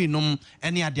degree nom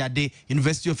ene ade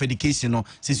University of Education no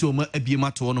sisi o ma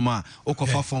abiema to no ma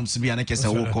okofa forms bia na kese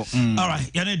woko all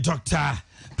right yene Dr.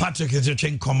 Patrick is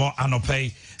chen komo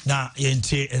anopai na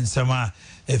yenti ensema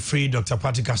free Dr.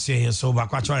 Patrick Asie so ba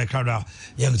kwa chwa crowd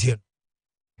yenti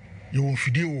you won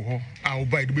fidie wo ho a wo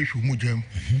bai de be hwu mu jam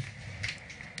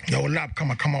ya wo lab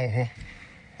kama wo ho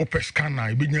o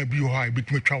scanner e benya bi ho a e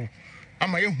bitime twa wo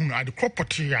ama ye hunu ade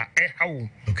property ya hawo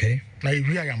okay na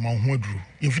ewia ya ma ho aduru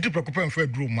yefiti prekopa mfa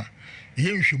aduru ma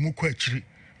ye nhwemu kwa akiri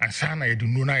ansa na ye de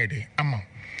no na ye de ama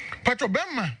pato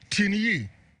bema tieni yi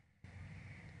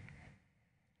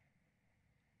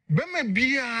bema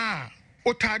bia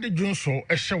o tade dwonso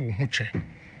ehye wo ho che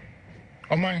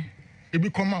oman ebi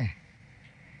komam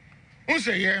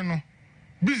unse ye no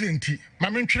bizenti ma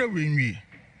mentwere we nwie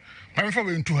ma menfa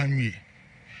we ntu ha nwie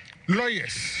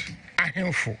lawyers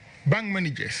ahemfo bank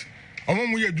managers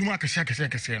omo ye adwuma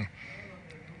kese no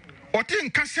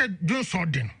otin kase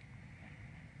Johnson den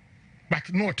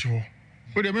but not wo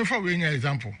we dey mefa we nya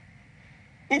example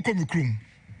ukomikrum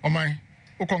oman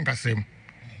ukonkasem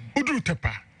uduru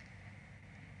tepa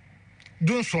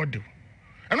Johnson de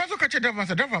and also catch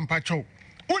driver mpacho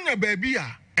unya baabi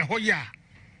a eho ya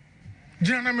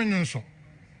gina na menyo so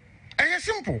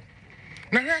simple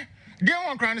na he dey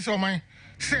one kran say oman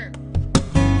say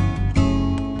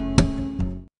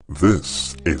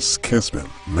This is Kessben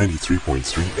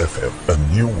 93.3 FM, a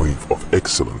new wave of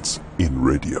excellence in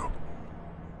radio.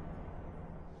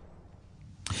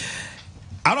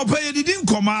 I don't pay the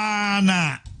command.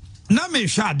 Na me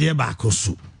sha de ba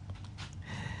kosu.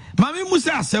 Mami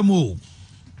musa asemo.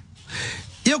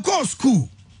 Ye go school.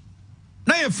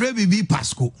 Na ye free bibi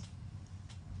Pasco.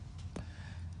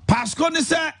 Pasco ne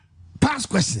say pass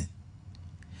question.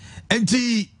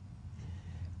 Enti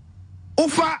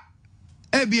ofa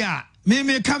ebia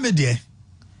me come there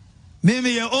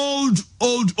me old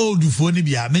for ni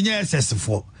bia me nya SS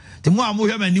for te mo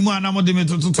amohwe mani mu anamo de me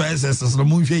to SS no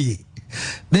mo hwe yi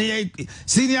me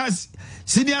senior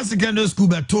secondary school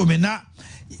be to me na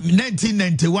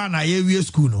 1991 I year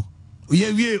school no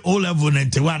we O level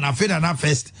 91 I feel na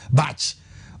first batch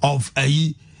of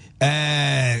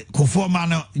conforma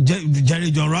no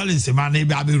Jerry John Rollins man e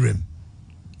be abirem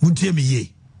mutie me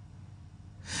ye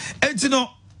etino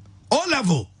O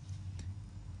level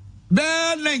the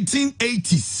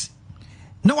 1980s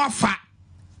no afa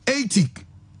 80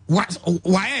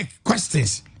 why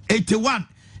questions 81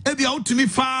 ebi out to me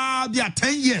far be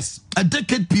 10 years a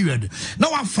decade period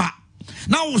no afa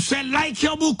now we share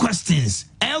likeable questions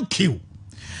LQ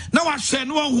now I share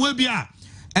no one will be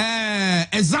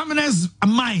examiner's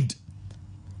mind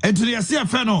and to the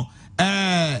CFNO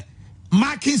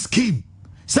marking scheme.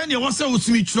 Send your one with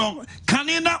me,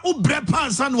 Canina Ubre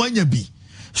Pass and when be.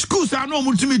 Schools are no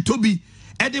multimate to be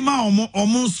Edema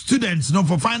almost students, no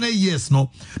for final years,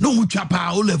 no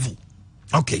chapa O level.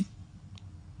 Okay.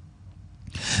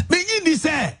 Begin this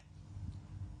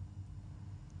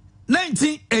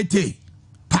 1980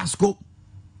 Pasco.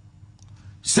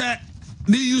 Say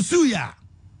me Yusuya.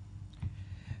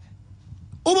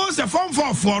 Almost a form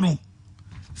 4 no.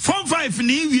 Form 5 in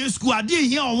the school, I did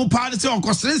hear on part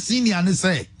of senior and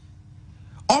say,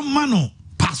 oh, mano,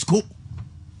 Pasco.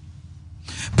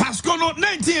 Pasco no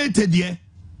 1980 there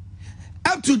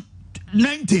up to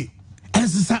 90.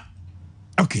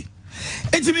 Okay.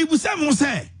 It's me who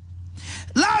say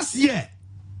last year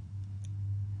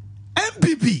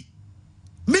MPP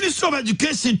Ministry of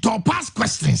Education to pass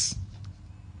questions.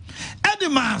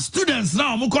 Edema students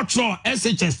now control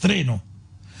SHS3 no.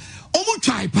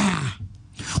 Try pa.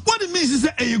 What it means is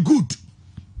that you good.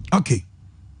 Okay.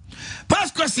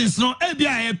 Past questions no a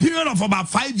period of about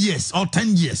 5 years or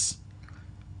 10 years.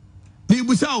 Me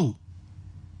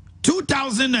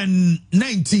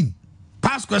 2019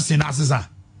 past question assessor.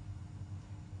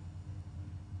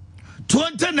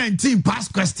 2019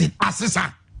 past question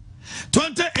assessor.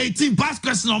 2018 past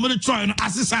question on the try no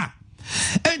assessor.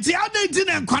 And the other 18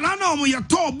 and kwana no your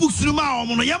tour books no ma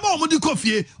omo no yama omo di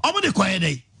kofie omo de kwaye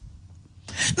dey.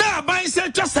 Now buying say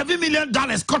just $7 million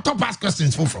cut up past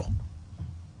questions for.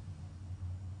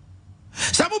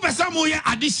 Sabu pesamo ye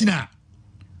additional.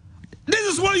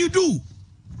 This is what you do.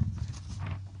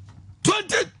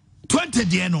 2020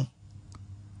 Dieno.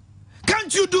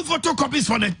 Can't you do photocopies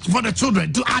for the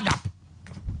children to add up?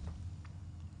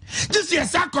 This year,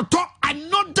 Sako talk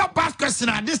another past question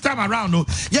at this time around. No,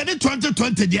 yeah, the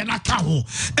 2020 Diana Kaho.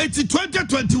 It's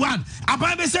 2021.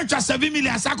 About message $7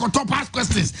 million Sako talk past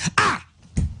questions. Ah,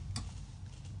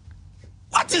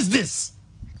 what is this?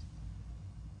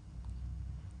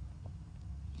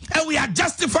 And we are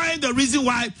justifying the reason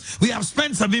why we have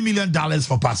spent $7 million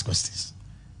for past questions.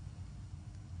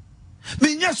 I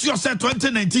mean, yes, you said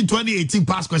 2019, 2018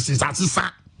 past questions.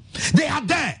 They are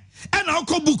there. And how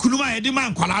come Bukunuma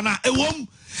Ediman Kwalana a womb?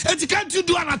 And can't you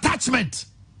do an attachment?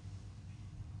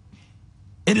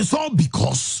 It is all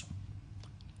because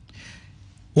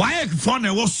why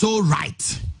Fone was so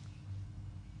right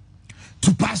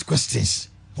to pass questions.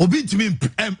 Obi to me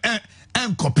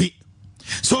and copy.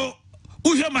 So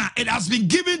Ujema, it has been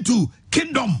given to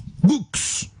Kingdom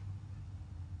Books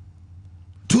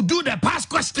to do the past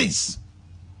questions.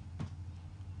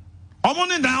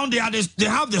 Only now they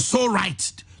have the sole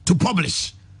right to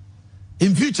publish.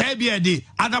 In future, the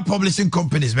other publishing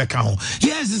companies back home.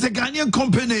 Yes, it's a Ghanaian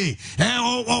company.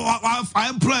 I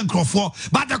employ Crawford.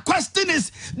 But the question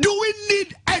is, do we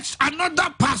need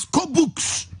another Pasco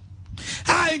books?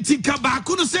 I think I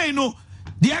couldn't say no.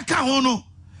 The account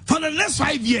for the next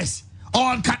 5 years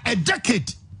or a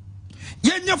decade.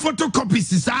 Yenya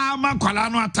photocopies is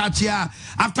attach here.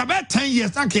 After about 10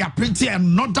 years, I can print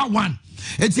another one.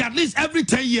 It's at least every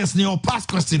 10 years your past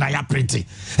question I print. It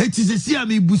is a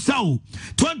CME Busau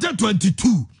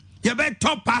 2022. You bet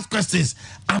top past questions.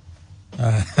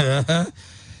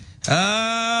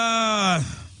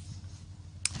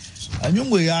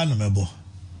 Anyungwe ya na mebo.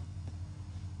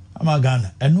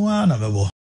 Amagana enwa na mebo.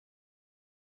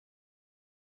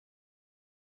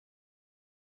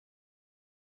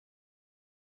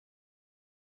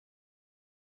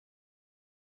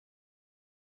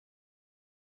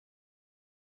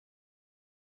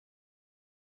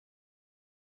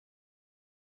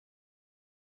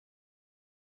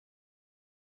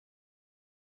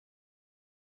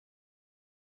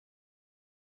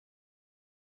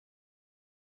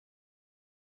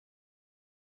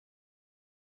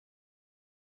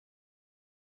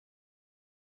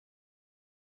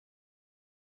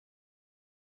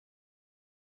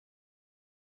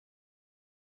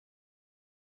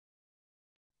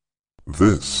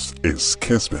 This is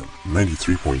Kessben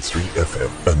 93.3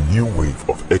 FM, a new wave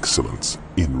of excellence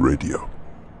in radio.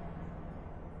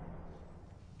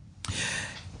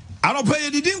 I don't pay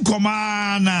the din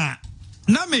komana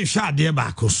na me sha de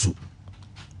ba kosu.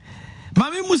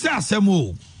 Mami musa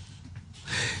asemo.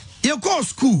 Ye go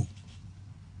school.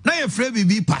 Na ye free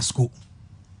bibi Pasco.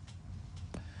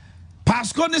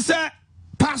 Pasco ne say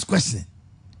pass question.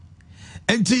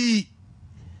 Enti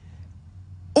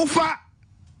ofa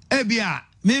ebia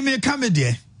me come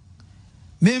there.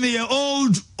 Me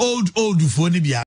old for ni bia.